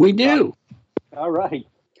 Okay. We do. All right.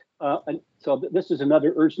 So this is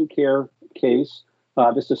another urgent care case.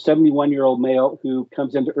 This is a 71-year-old male who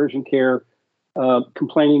comes into urgent care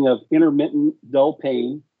complaining of intermittent dull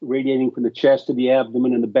pain radiating from the chest to the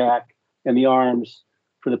abdomen and the back and the arms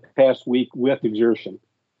for the past week with exertion.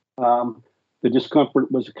 The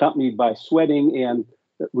discomfort was accompanied by sweating and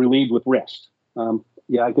relieved with rest.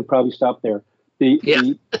 I could probably stop there.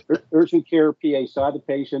 The urgent care PA saw the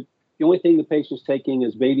patient. The only thing the patient's taking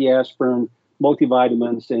is baby aspirin,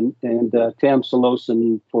 multivitamins, and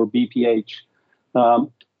tamsulosin for BPH.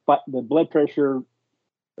 But the blood pressure,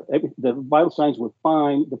 the vital signs were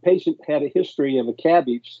fine. The patient had a history of a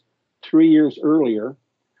cabbage 3 years earlier,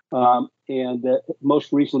 and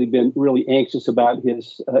most recently been really anxious about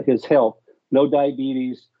his health. No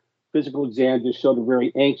diabetes. Physical exam just showed a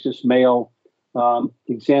very anxious male.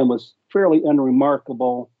 Exam was fairly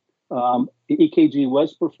unremarkable. The EKG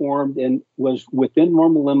was performed and was within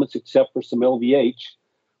normal limits except for some LVH,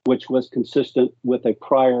 which was consistent with a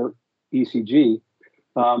prior ECG.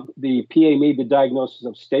 The PA made the diagnosis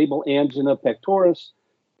of stable angina pectoris,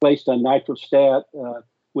 placed on nitrostat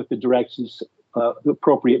with the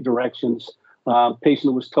appropriate directions.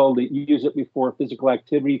 Patient was told to use it before physical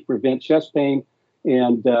activity to prevent chest pain,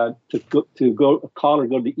 and to go to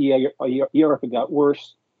the ER if it got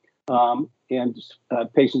worse. And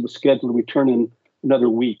patient was scheduled to return in another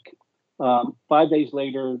week. 5 days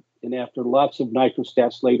later, and after lots of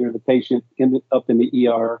nitrostats later, the patient ended up in the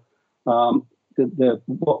ER. the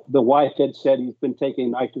wife had said he's been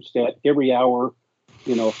taking nitrostat every hour,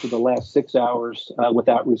 for the last 6 hours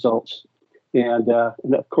without results. And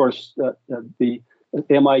of course, the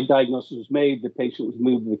MI diagnosis was made. The patient was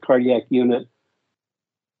moved to the cardiac unit,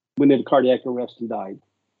 went into cardiac arrest, and died.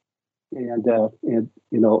 And the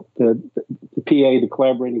PA, the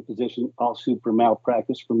collaborating physician, all sued for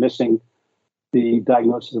malpractice for missing the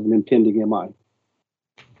diagnosis of an impending MI.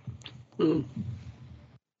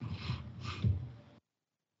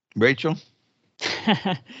 Rachel?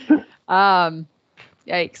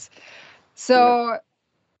 Yikes. So,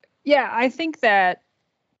 yeah, I think that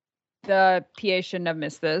the PA shouldn't have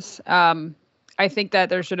missed this. I think that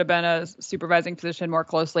there should have been a supervising physician more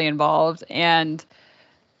closely involved. And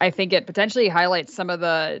I think it potentially highlights some of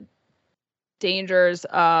the dangers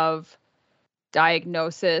of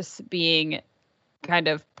diagnosis being kind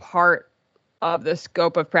of part of the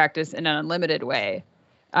scope of practice in an unlimited way.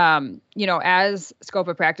 As scope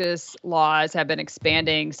of practice laws have been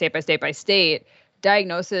expanding state by state,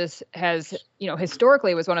 diagnosis has,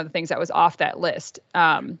 historically was one of the things that was off that list.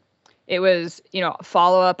 It was,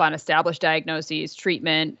 follow up on established diagnoses,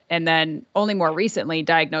 treatment, and then only more recently,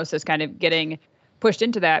 diagnosis kind of getting pushed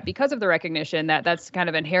into that because of the recognition that that's kind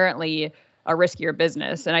of inherently a riskier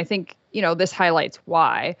business. And I think, this highlights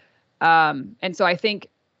why. And so I think,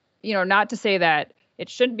 not to say that it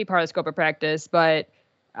shouldn't be part of the scope of practice, but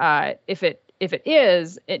if it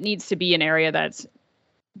is, it needs to be an area that's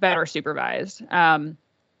better supervised.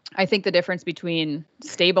 I think the difference between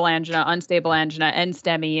stable angina, unstable angina, and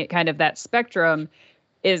STEMI, kind of that spectrum,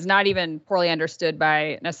 is not even poorly understood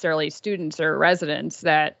by necessarily students or residents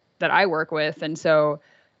that I work with. And so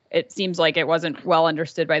it seems like it wasn't well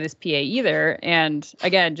understood by this PA either. And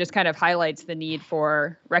again, just kind of highlights the need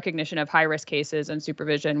for recognition of high risk cases and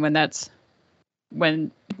supervision when that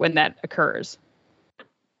occurs.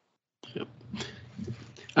 Yep.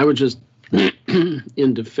 I would just,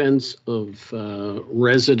 in defense of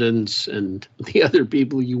residents and the other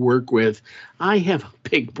people you work with, I have a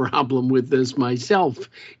big problem with this myself.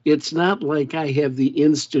 It's not like I have the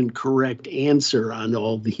instant correct answer on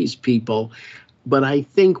all these people, but I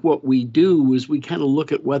think what we do is we kind of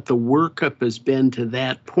look at what the workup has been to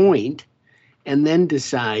that point and then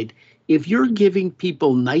decide if you're giving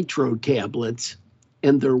people nitro tablets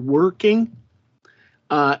and they're working,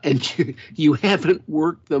 and you haven't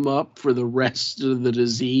worked them up for the rest of the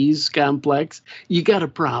disease complex, you got a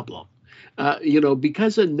problem.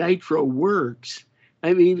 Because a nitro works,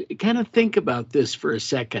 I mean, kind of think about this for a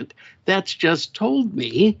second. That's just told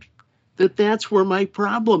me that that's where my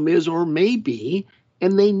problem is, or maybe,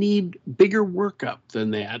 and they need bigger workup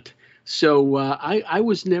than that. So I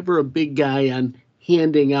was never a big guy on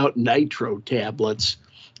handing out nitro tablets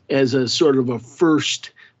as a sort of a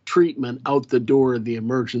first treatment out the door of the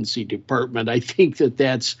emergency department. I think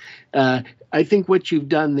that's, I think what you've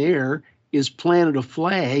done there is planted a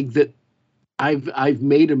flag that I've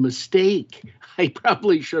made a mistake. I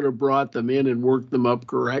probably should have brought them in and worked them up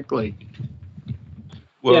correctly.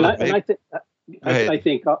 Well, I think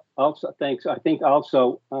also, thanks. I think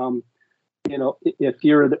also, if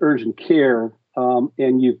you're the urgent care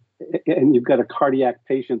and you've got a cardiac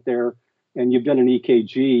patient there and you've done an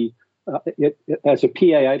EKG, as a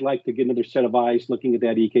PA, I'd like to get another set of eyes looking at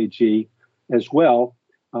that EKG as well.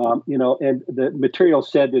 And the material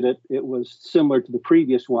said that it was similar to the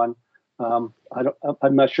previous one. I'm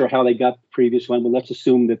not sure how they got the previous one, but let's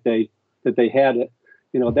assume that they had it.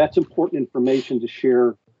 That's important information to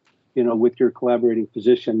share, with your collaborating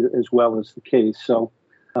physician as well as the case. So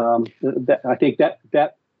I think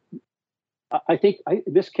in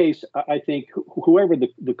this case, I think whoever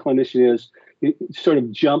the clinician is, it sort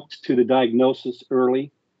of jumped to the diagnosis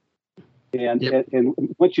early. And, yep. and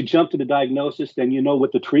once you jump to the diagnosis, then you know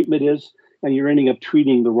what the treatment is, and you're ending up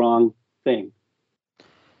treating the wrong thing.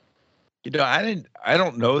 I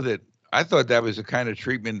don't know that. I thought that was a kind of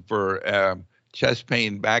treatment for chest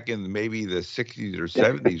pain back in maybe the 60s or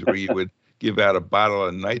 70s, where you would give out a bottle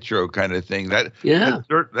of nitro kind of thing.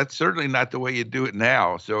 That's certainly not the way you do it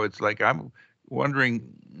now. So it's like I'm wondering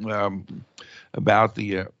about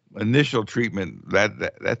the initial treatment.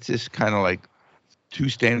 That's just kind of like two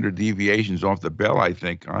standard deviations off the bell, I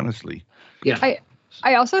think, honestly. Yeah.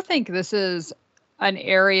 I also think this is an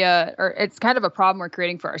area, or it's kind of a problem we're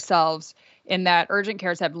creating for ourselves, in that urgent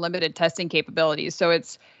cares have limited testing capabilities. So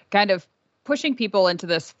it's kind of pushing people into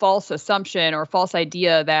this false assumption or false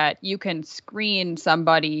idea that you can screen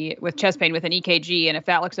somebody with chest pain with an EKG, and if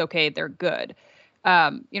that looks okay, they're good.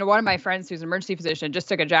 One of my friends who's an emergency physician just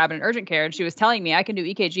took a job in urgent care, and she was telling me I can do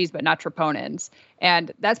EKGs, but not troponins.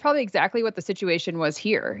 And that's probably exactly what the situation was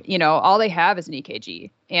here. All they have is an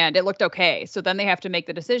EKG, and it looked okay. So then they have to make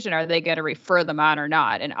the decision, are they going to refer them on or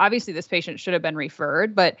not? And obviously this patient should have been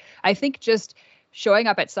referred, but I think just showing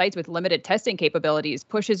up at sites with limited testing capabilities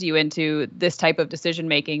pushes you into this type of decision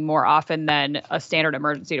making more often than a standard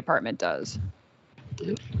emergency department does.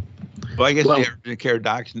 Well, I guess the urgent care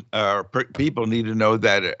docs people need to know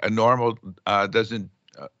that a normal doesn't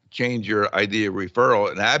change your idea of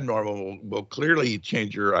referral. An abnormal will clearly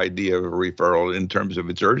change your idea of a referral in terms of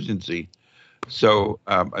its urgency. So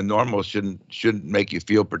a normal shouldn't make you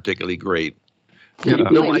feel particularly great.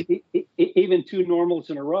 Even two normals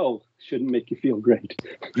in a row shouldn't make you feel great.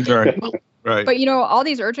 Right. Right. But, all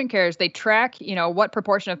these urgent cares, they track, what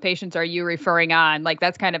proportion of patients are you referring on? Like,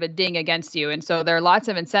 that's kind of a ding against you. And so there are lots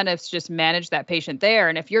of incentives to just manage that patient there.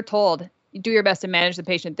 And if you're told, do your best to manage the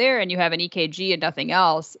patient there and you have an EKG and nothing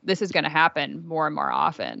else, this is going to happen more and more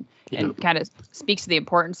often. And kind of speaks to the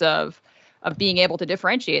importance of being able to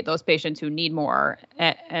differentiate those patients who need more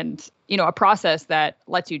and a process that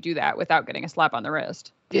lets you do that without getting a slap on the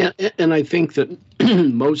wrist. Yeah, and I think that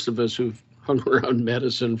most of us who've hung around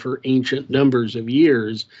medicine for ancient numbers of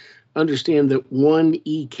years understand that one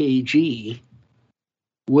EKG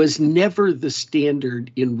was never the standard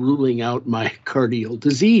in ruling out myocardial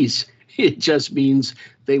disease. It just means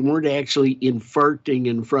they weren't actually infarcting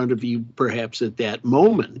in front of you, perhaps at that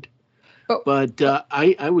moment. But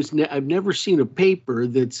I've never seen a paper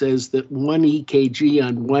that says that one EKG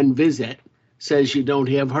on one visit says you don't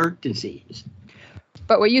have heart disease.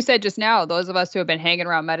 But what you said just now, those of us who have been hanging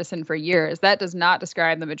around medicine for years, that does not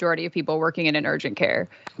describe the majority of people working in an urgent care.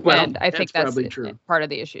 Well, and I think that's probably true. Part of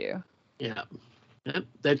the issue. Yeah,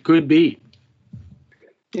 that could be.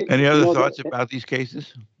 Any other thoughts about these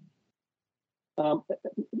cases?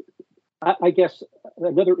 I guess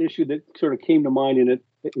another issue that sort of came to mind in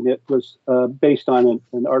it was based on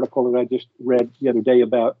an article that I just read the other day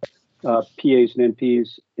about PAs and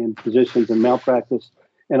NPs and physicians and malpractice.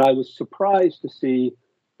 And I was surprised to see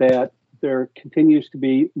that there continues to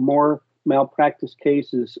be more malpractice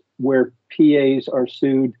cases where PAs are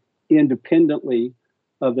sued independently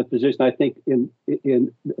of the physician. I think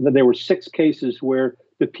there were 6 cases where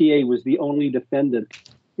the PA was the only defendant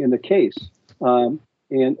in the case. And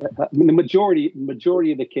the majority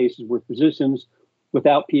of the cases were physicians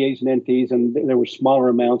without PAs and NPs, and there were smaller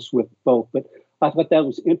amounts with both. But I thought that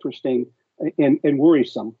was interesting and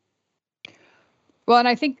worrisome. Well, and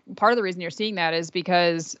I think part of the reason you're seeing that is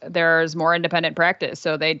because there's more independent practice.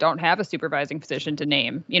 So they don't have a supervising physician to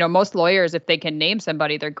name. Most lawyers, if they can name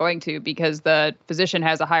somebody, they're going to because the physician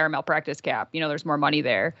has a higher malpractice cap. There's more money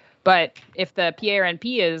there. But if the PA or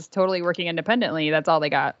NP is totally working independently, that's all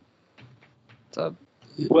they got. So,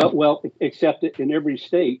 well, except in every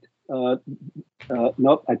state.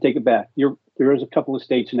 Nope, I take it back. There is a couple of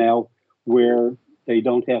states now where they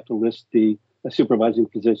don't have to list a supervising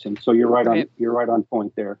physician. So you're right on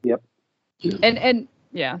point there. Yep. And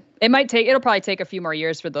yeah, it'll probably take a few more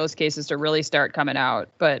years for those cases to really start coming out,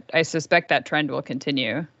 but I suspect that trend will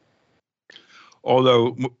continue.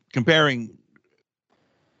 Although comparing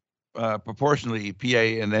proportionally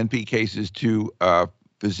PA and NP cases to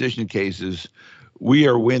physician cases, we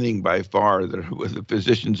are winning by far. The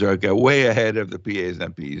physicians are way ahead of the PAs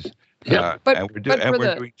and NPs. Yeah, and we're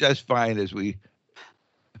doing just fine as we.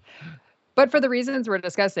 But for the reasons we're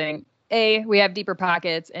discussing, A, we have deeper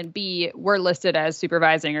pockets, and B, we're listed as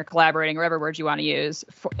supervising or collaborating, whatever word you want to use,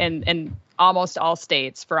 in almost all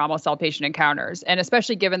states for almost all patient encounters. And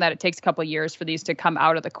especially given that it takes a couple of years for these to come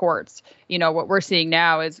out of the courts. What we're seeing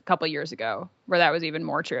now is a couple of years ago where that was even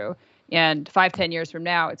more true. And 5-10 years from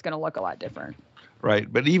now, it's going to look a lot different.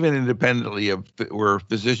 Right. But even independently of where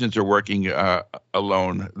physicians are working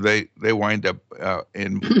alone, they wind up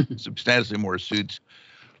in substantially more suits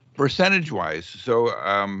percentage-wise. So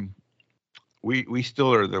we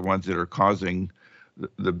still are the ones that are causing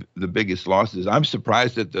the biggest losses. I'm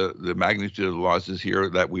surprised at the magnitude of the losses here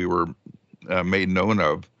that we were made known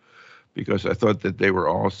of, because I thought that they were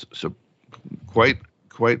all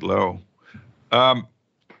quite low.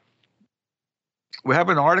 We have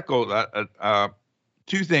an article that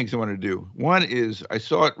 2 things I want to do. One is I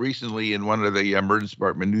saw it recently in one of the emergency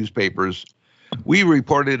department newspapers. We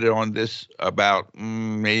reported it on this about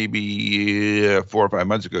maybe 4 or 5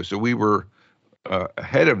 months ago, so we were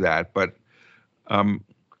ahead of that. But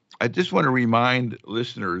I just want to remind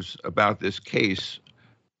listeners about this case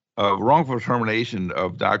of wrongful termination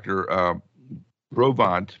of Dr.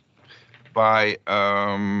 Brovant by,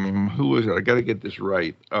 who was it? I got to get this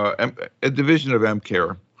right. A division of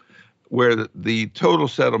MCare, where the total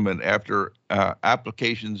settlement after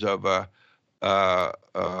applications of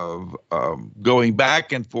going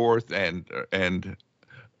back and forth and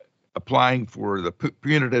applying for the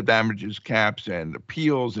punitive damages caps and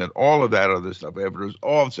appeals and all of that other stuff, after it was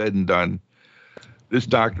all said and done, this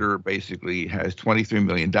doctor basically has $23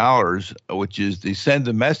 million, which is the send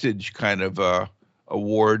a message kind of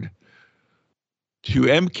award to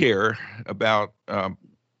MCare about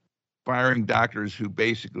firing doctors who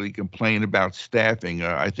basically complain about staffing.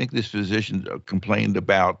 I think this physician complained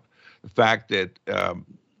about the fact that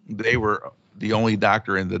they were the only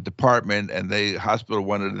doctor in the department, and the hospital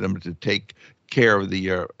wanted them to take care of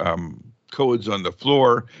the codes on the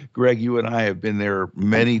floor. Greg, you and I have been there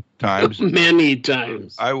many times. Many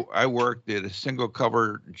times. I worked at a single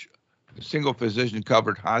physician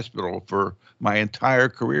covered hospital for my entire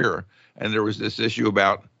career, and there was this issue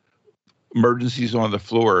about emergencies on the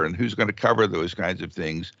floor and who's going to cover those kinds of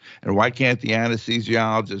things, and why can't the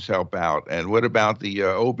anesthesiologist help out, and what about the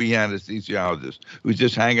OB anesthesiologist who's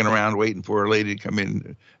just hanging around waiting for a lady to come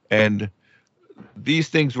in. And these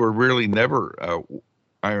things were really never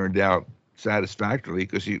ironed out satisfactorily,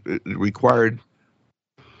 because it required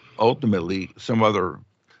ultimately some other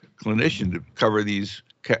clinician to cover these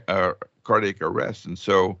cardiac arrests. And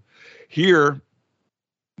so here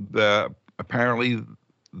apparently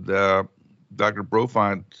Dr.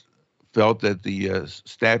 Brofant felt that the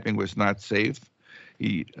staffing was not safe.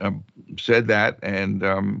 He said that,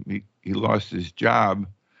 and he lost his job.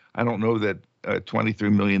 I don't know that a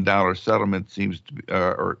 $23 million settlement seems to be,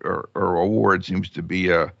 or award seems to be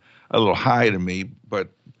a little high to me, but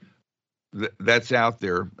that's out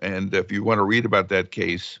there. And if you want to read about that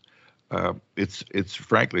case, it's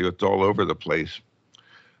frankly, it's all over the place.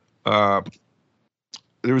 There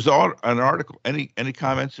was an article. Any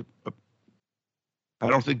comments? I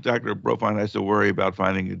don't think Dr. Brofant has to worry about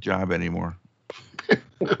finding a job anymore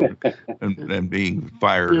and being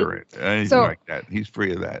fired or anything like that. He's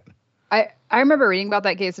free of that. I remember reading about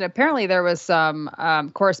that case, and apparently there was some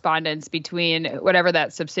correspondence between whatever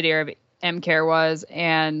that subsidiary of MCare was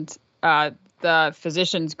and the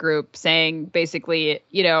physicians group saying basically,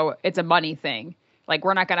 it's a money thing. Like,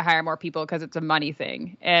 we're not going to hire more people because it's a money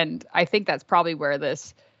thing. And I think that's probably where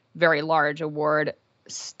this very large award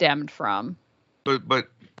stemmed from. But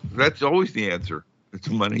that's always the answer. It's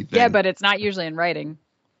a money thing. Yeah, but it's not usually in writing.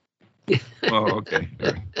 Oh, okay.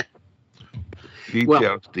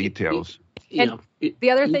 Details. And the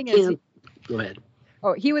other thing is, go ahead.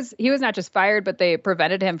 Oh, he was not just fired, but they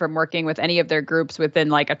prevented him from working with any of their groups within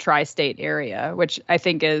like a tri-state area, which I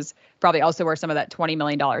think is probably also where some of that $20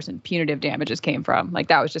 million in punitive damages came from. Like,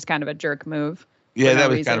 that was just kind of a jerk move. Yeah, that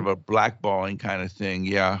was kind of a blackballing kind of thing.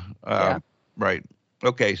 Yeah. Right.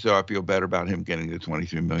 Okay, so I feel better about him getting the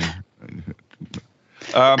 $23 million.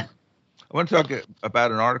 I want to talk about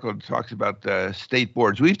an article that talks about state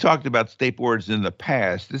boards. We've talked about state boards in the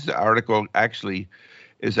past. This article actually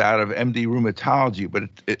is out of MD Rheumatology, but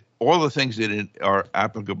all the things in it are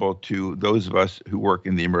applicable to those of us who work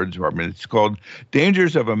in the emergency department. It's called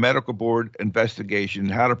Dangers of a Medical Board Investigation,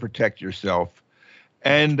 How to Protect Yourself.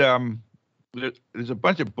 And there's a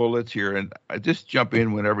bunch of bullets here, and I just jump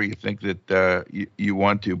in whenever you think that you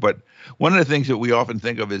want to. But one of the things that we often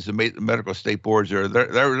think of is the medical state boards there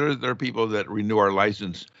are people that renew our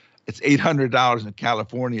license. It's $800 in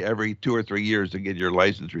California every 2 or 3 years to get your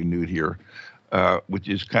license renewed here, which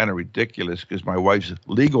is kind of ridiculous because my wife's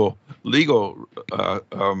legal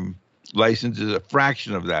license is a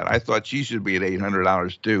fraction of that. I thought she should be at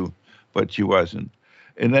 $800 too, but she wasn't.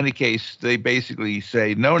 In any case, they basically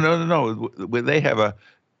say no. They have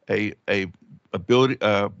a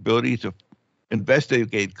ability to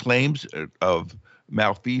investigate claims of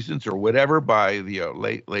malfeasance or whatever by the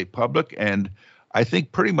lay public, and I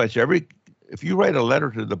think pretty much if you write a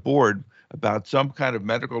letter to the board about some kind of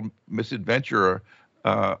medical misadventure,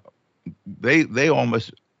 they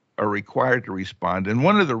almost are required to respond. And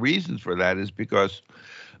one of the reasons for that is because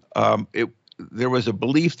there was a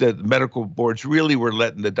belief that medical boards really were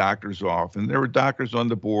letting the doctors off, and there were doctors on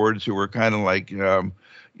the boards who were kind of like,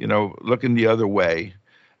 looking the other way.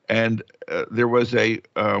 And there was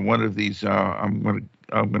one of these. I'm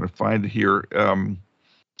going to find it here.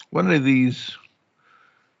 One of these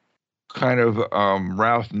kind of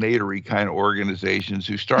Ralph Nadery kind of organizations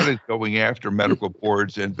who started going after medical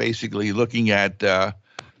boards and basically looking at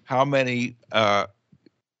how many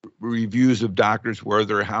reviews of doctors were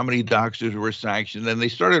there, how many doctors were sanctioned, and they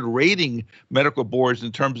started rating medical boards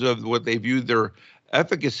in terms of what they viewed their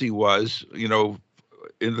efficacy was,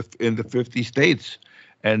 in the 50 states.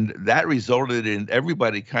 And that resulted in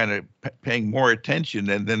everybody kind of paying more attention,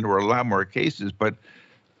 and then there were a lot more cases. But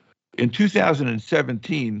In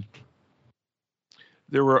 2017,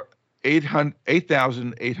 there were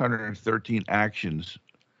 8,813 actions,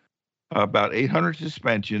 about 800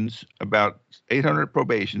 suspensions, about 800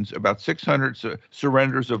 probations, about 600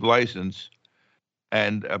 surrenders of license,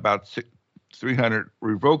 and about 300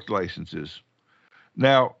 revoked licenses.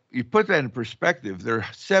 Now, you put that in perspective, there are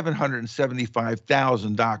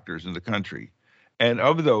 775,000 doctors in the country. And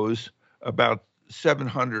of those, about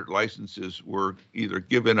 700 licenses were either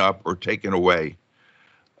given up or taken away.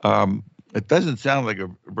 It doesn't sound like a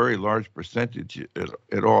very large percentage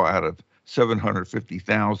at all out of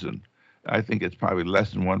 750,000. I think it's probably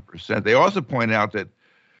less than 1%. They also point out that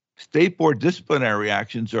state board disciplinary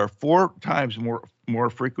actions are 4 times more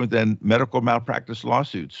frequent than medical malpractice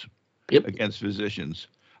lawsuits against physicians.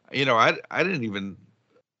 You know, I didn't even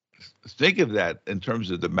think of that in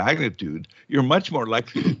terms of the magnitude. You're much more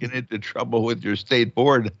likely to get into trouble with your state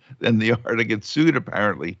board than they are to get sued,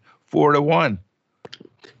 apparently, 4-1.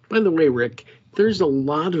 By the way, Rick, there's a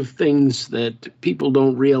lot of things that people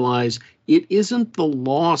don't realize. It isn't the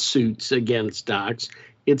lawsuits against docs.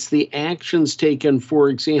 It's the actions taken, for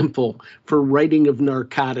example, for writing of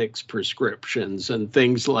narcotics prescriptions and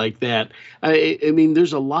things like that. I mean,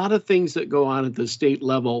 there's a lot of things that go on at the state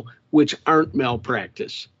level which aren't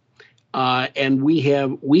malpractice. And we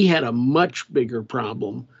had a much bigger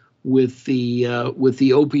problem with the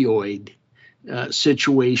opioid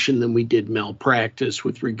situation than we did malpractice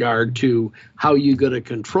with regard to how you going to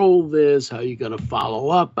control this, how you going to follow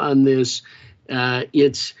up on this.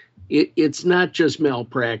 It's not just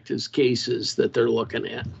malpractice cases that they're looking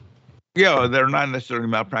at. Yeah, they're not necessarily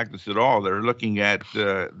malpractice at all. They're looking at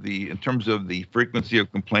in terms of the frequency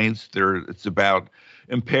of complaints. It's about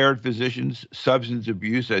impaired physicians, substance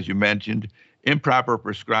abuse, as you mentioned, improper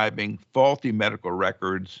prescribing, faulty medical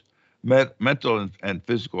records, mental and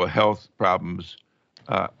physical health problems,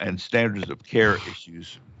 and standards of care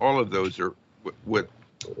issues. All of those are what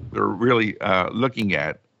they're really looking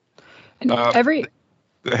at. And go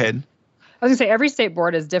ahead. I was gonna say every state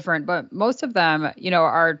board is different, but most of them,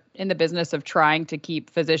 are in the business of trying to keep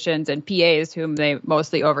physicians and PAs, whom they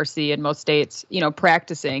mostly oversee in most states,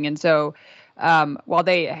 practicing. And so while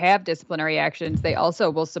they have disciplinary actions, they also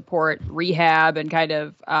will support rehab and kind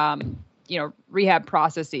of, rehab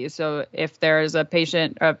processes. So if there's a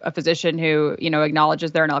patient, a physician who,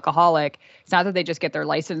 acknowledges they're an alcoholic, it's not that they just get their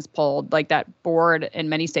license pulled. Like, that board in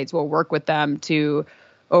many states will work with them to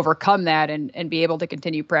overcome that and be able to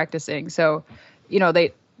continue practicing. So,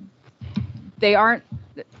 they aren't,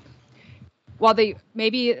 while they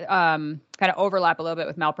maybe kind of overlap a little bit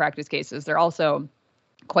with malpractice cases, they're also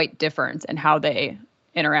quite different in how they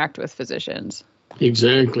interact with physicians.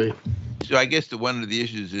 Exactly. So I guess one of the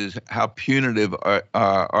issues is how punitive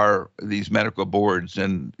are these medical boards,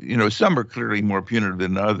 and some are clearly more punitive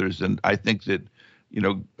than others. And I think that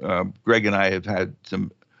Greg and I have had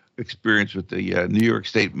some experience with the New York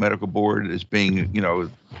State Medical Board as being,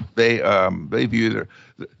 they view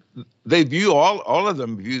all of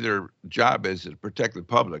them view their job as to protect the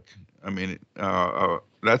public. I mean,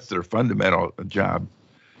 that's their fundamental job.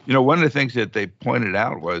 One of the things that they pointed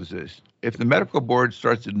out was if the medical board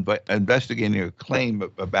starts investigating a claim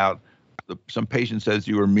about some patient says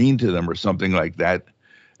you were mean to them or something like that,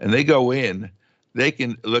 and they go in, they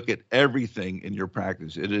can look at everything in your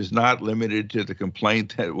practice. It is not limited to the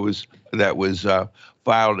complaint that was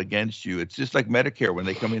filed against you. It's just like Medicare when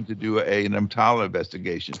they come in to do an EMTALA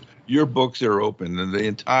investigation. Your books are open, and the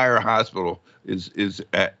entire hospital is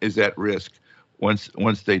at risk once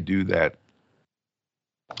they do that.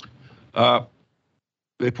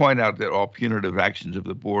 They point out that all punitive actions of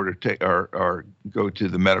the board are go to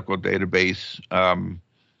the medical database.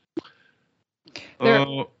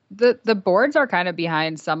 The boards are kind of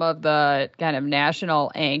behind some of the kind of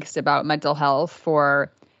national angst about mental health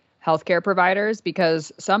for healthcare providers,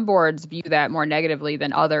 because some boards view that more negatively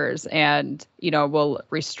than others and, will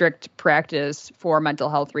restrict practice for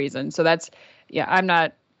mental health reasons. So that's,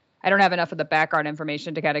 I don't have enough of the background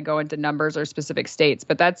information to kind of go into numbers or specific states,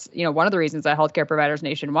 but that's, one of the reasons that healthcare providers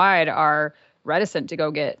nationwide are reticent to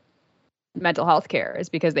go get mental health care is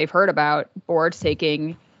because they've heard about boards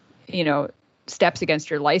taking, steps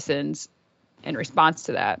against your license in response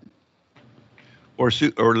to that. Or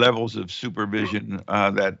levels of supervision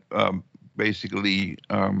that basically,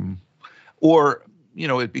 or,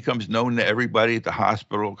 it becomes known to everybody at the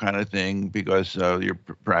hospital kind of thing because your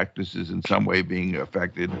practice is in some way being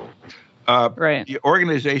affected. Right. The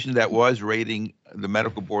organization that was rating the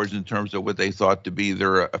medical boards in terms of what they thought to be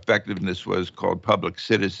their effectiveness was called Public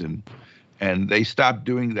Citizen, and they stopped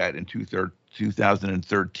doing that in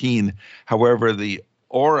 2013. However, the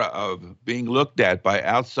aura of being looked at by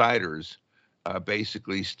outsiders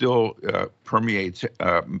basically still permeates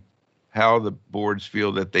how the boards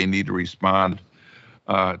feel that they need to respond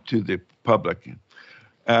to the public.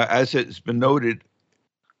 As it's been noted,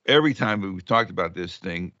 every time we've talked about this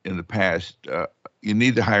thing in the past, you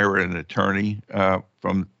need to hire an attorney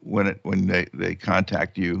from when they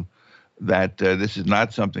contact you. That this is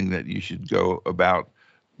not something that you should go about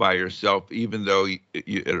by yourself, even though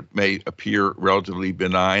it may appear relatively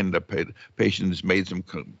benign. The patient has made some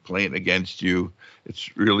complaint against you.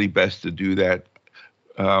 It's really best to do that.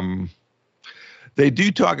 They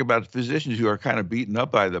do talk about physicians who are kind of beaten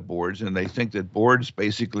up by the boards, and they think that boards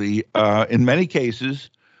basically, in many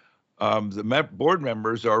cases, the board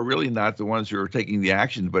members are really not the ones who are taking the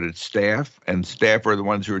action, but it's staff, and staff are the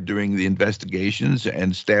ones who are doing the investigations,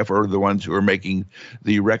 and staff are the ones who are making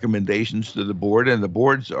the recommendations to the board, and the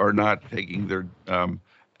boards are not taking their,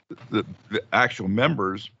 the actual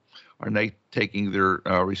members are not taking their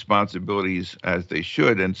responsibilities as they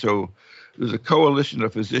should. And so there's a coalition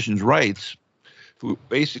of physicians' rights who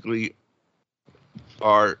basically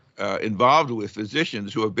are involved with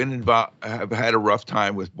physicians who have had a rough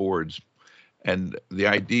time with boards. And the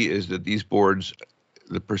idea is that these boards,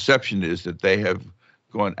 the perception is that they have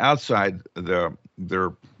gone outside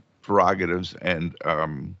their prerogatives, and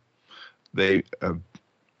they have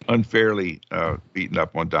unfairly beaten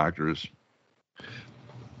up on doctors.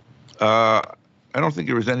 I don't think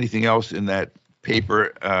there was anything else in that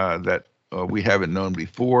paper that we haven't known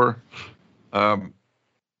before.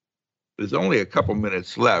 There's only a couple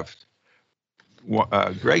minutes left.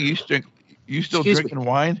 Greg, you still drinking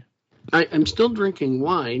wine? I'm still drinking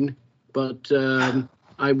wine, but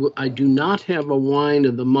I do not have a wine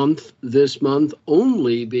of the month this month,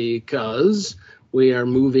 only because we are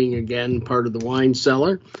moving again, part of the wine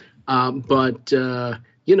cellar. But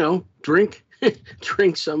drink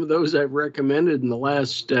drink some of those I've recommended in the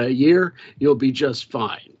last year. You'll be just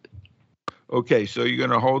fine. Okay, so you're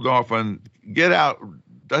going to hold off on,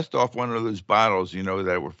 dust off one of those bottles,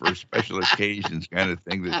 that were for special occasions kind of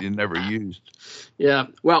thing that you never used. Yeah.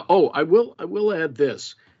 Well, I will add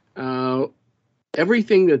this.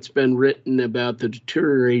 Everything that's been written about the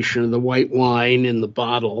deterioration of the white wine in the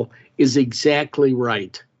bottle is exactly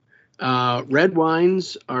right. Red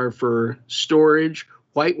wines are for storage.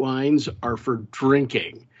 White wines are for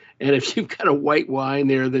drinking. And if you've got a white wine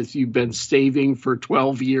there that you've been saving for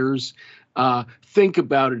 12 years, think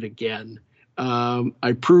about it again.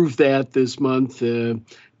 I proved that this month,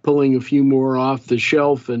 pulling a few more off the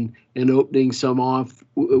shelf and opening some off,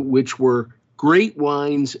 which were great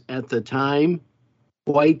wines at the time.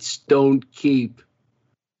 Whites don't keep,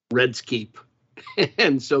 reds keep.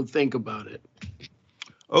 And so think about it.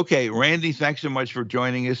 Okay, Randy, thanks so much for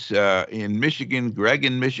joining us in Michigan. Greg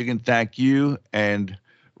in Michigan, thank you. And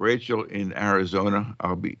Rachel in Arizona.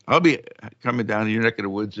 I'll be coming down to your neck of the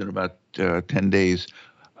woods in about 10 days.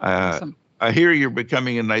 Awesome. I hear you're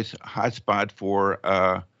becoming a nice hotspot for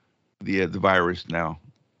the virus now.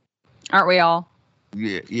 Aren't we all?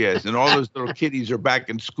 Yeah, yes, and all those little kiddies are back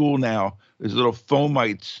in school now. There's little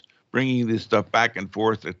fomites bringing this stuff back and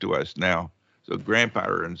forth to us now. So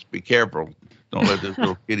grandparents, be careful. Don't let those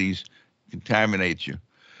little kiddies contaminate you.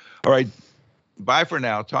 All right, bye for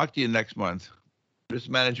now. Talk to you next month. Risk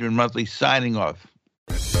Management Monthly signing off.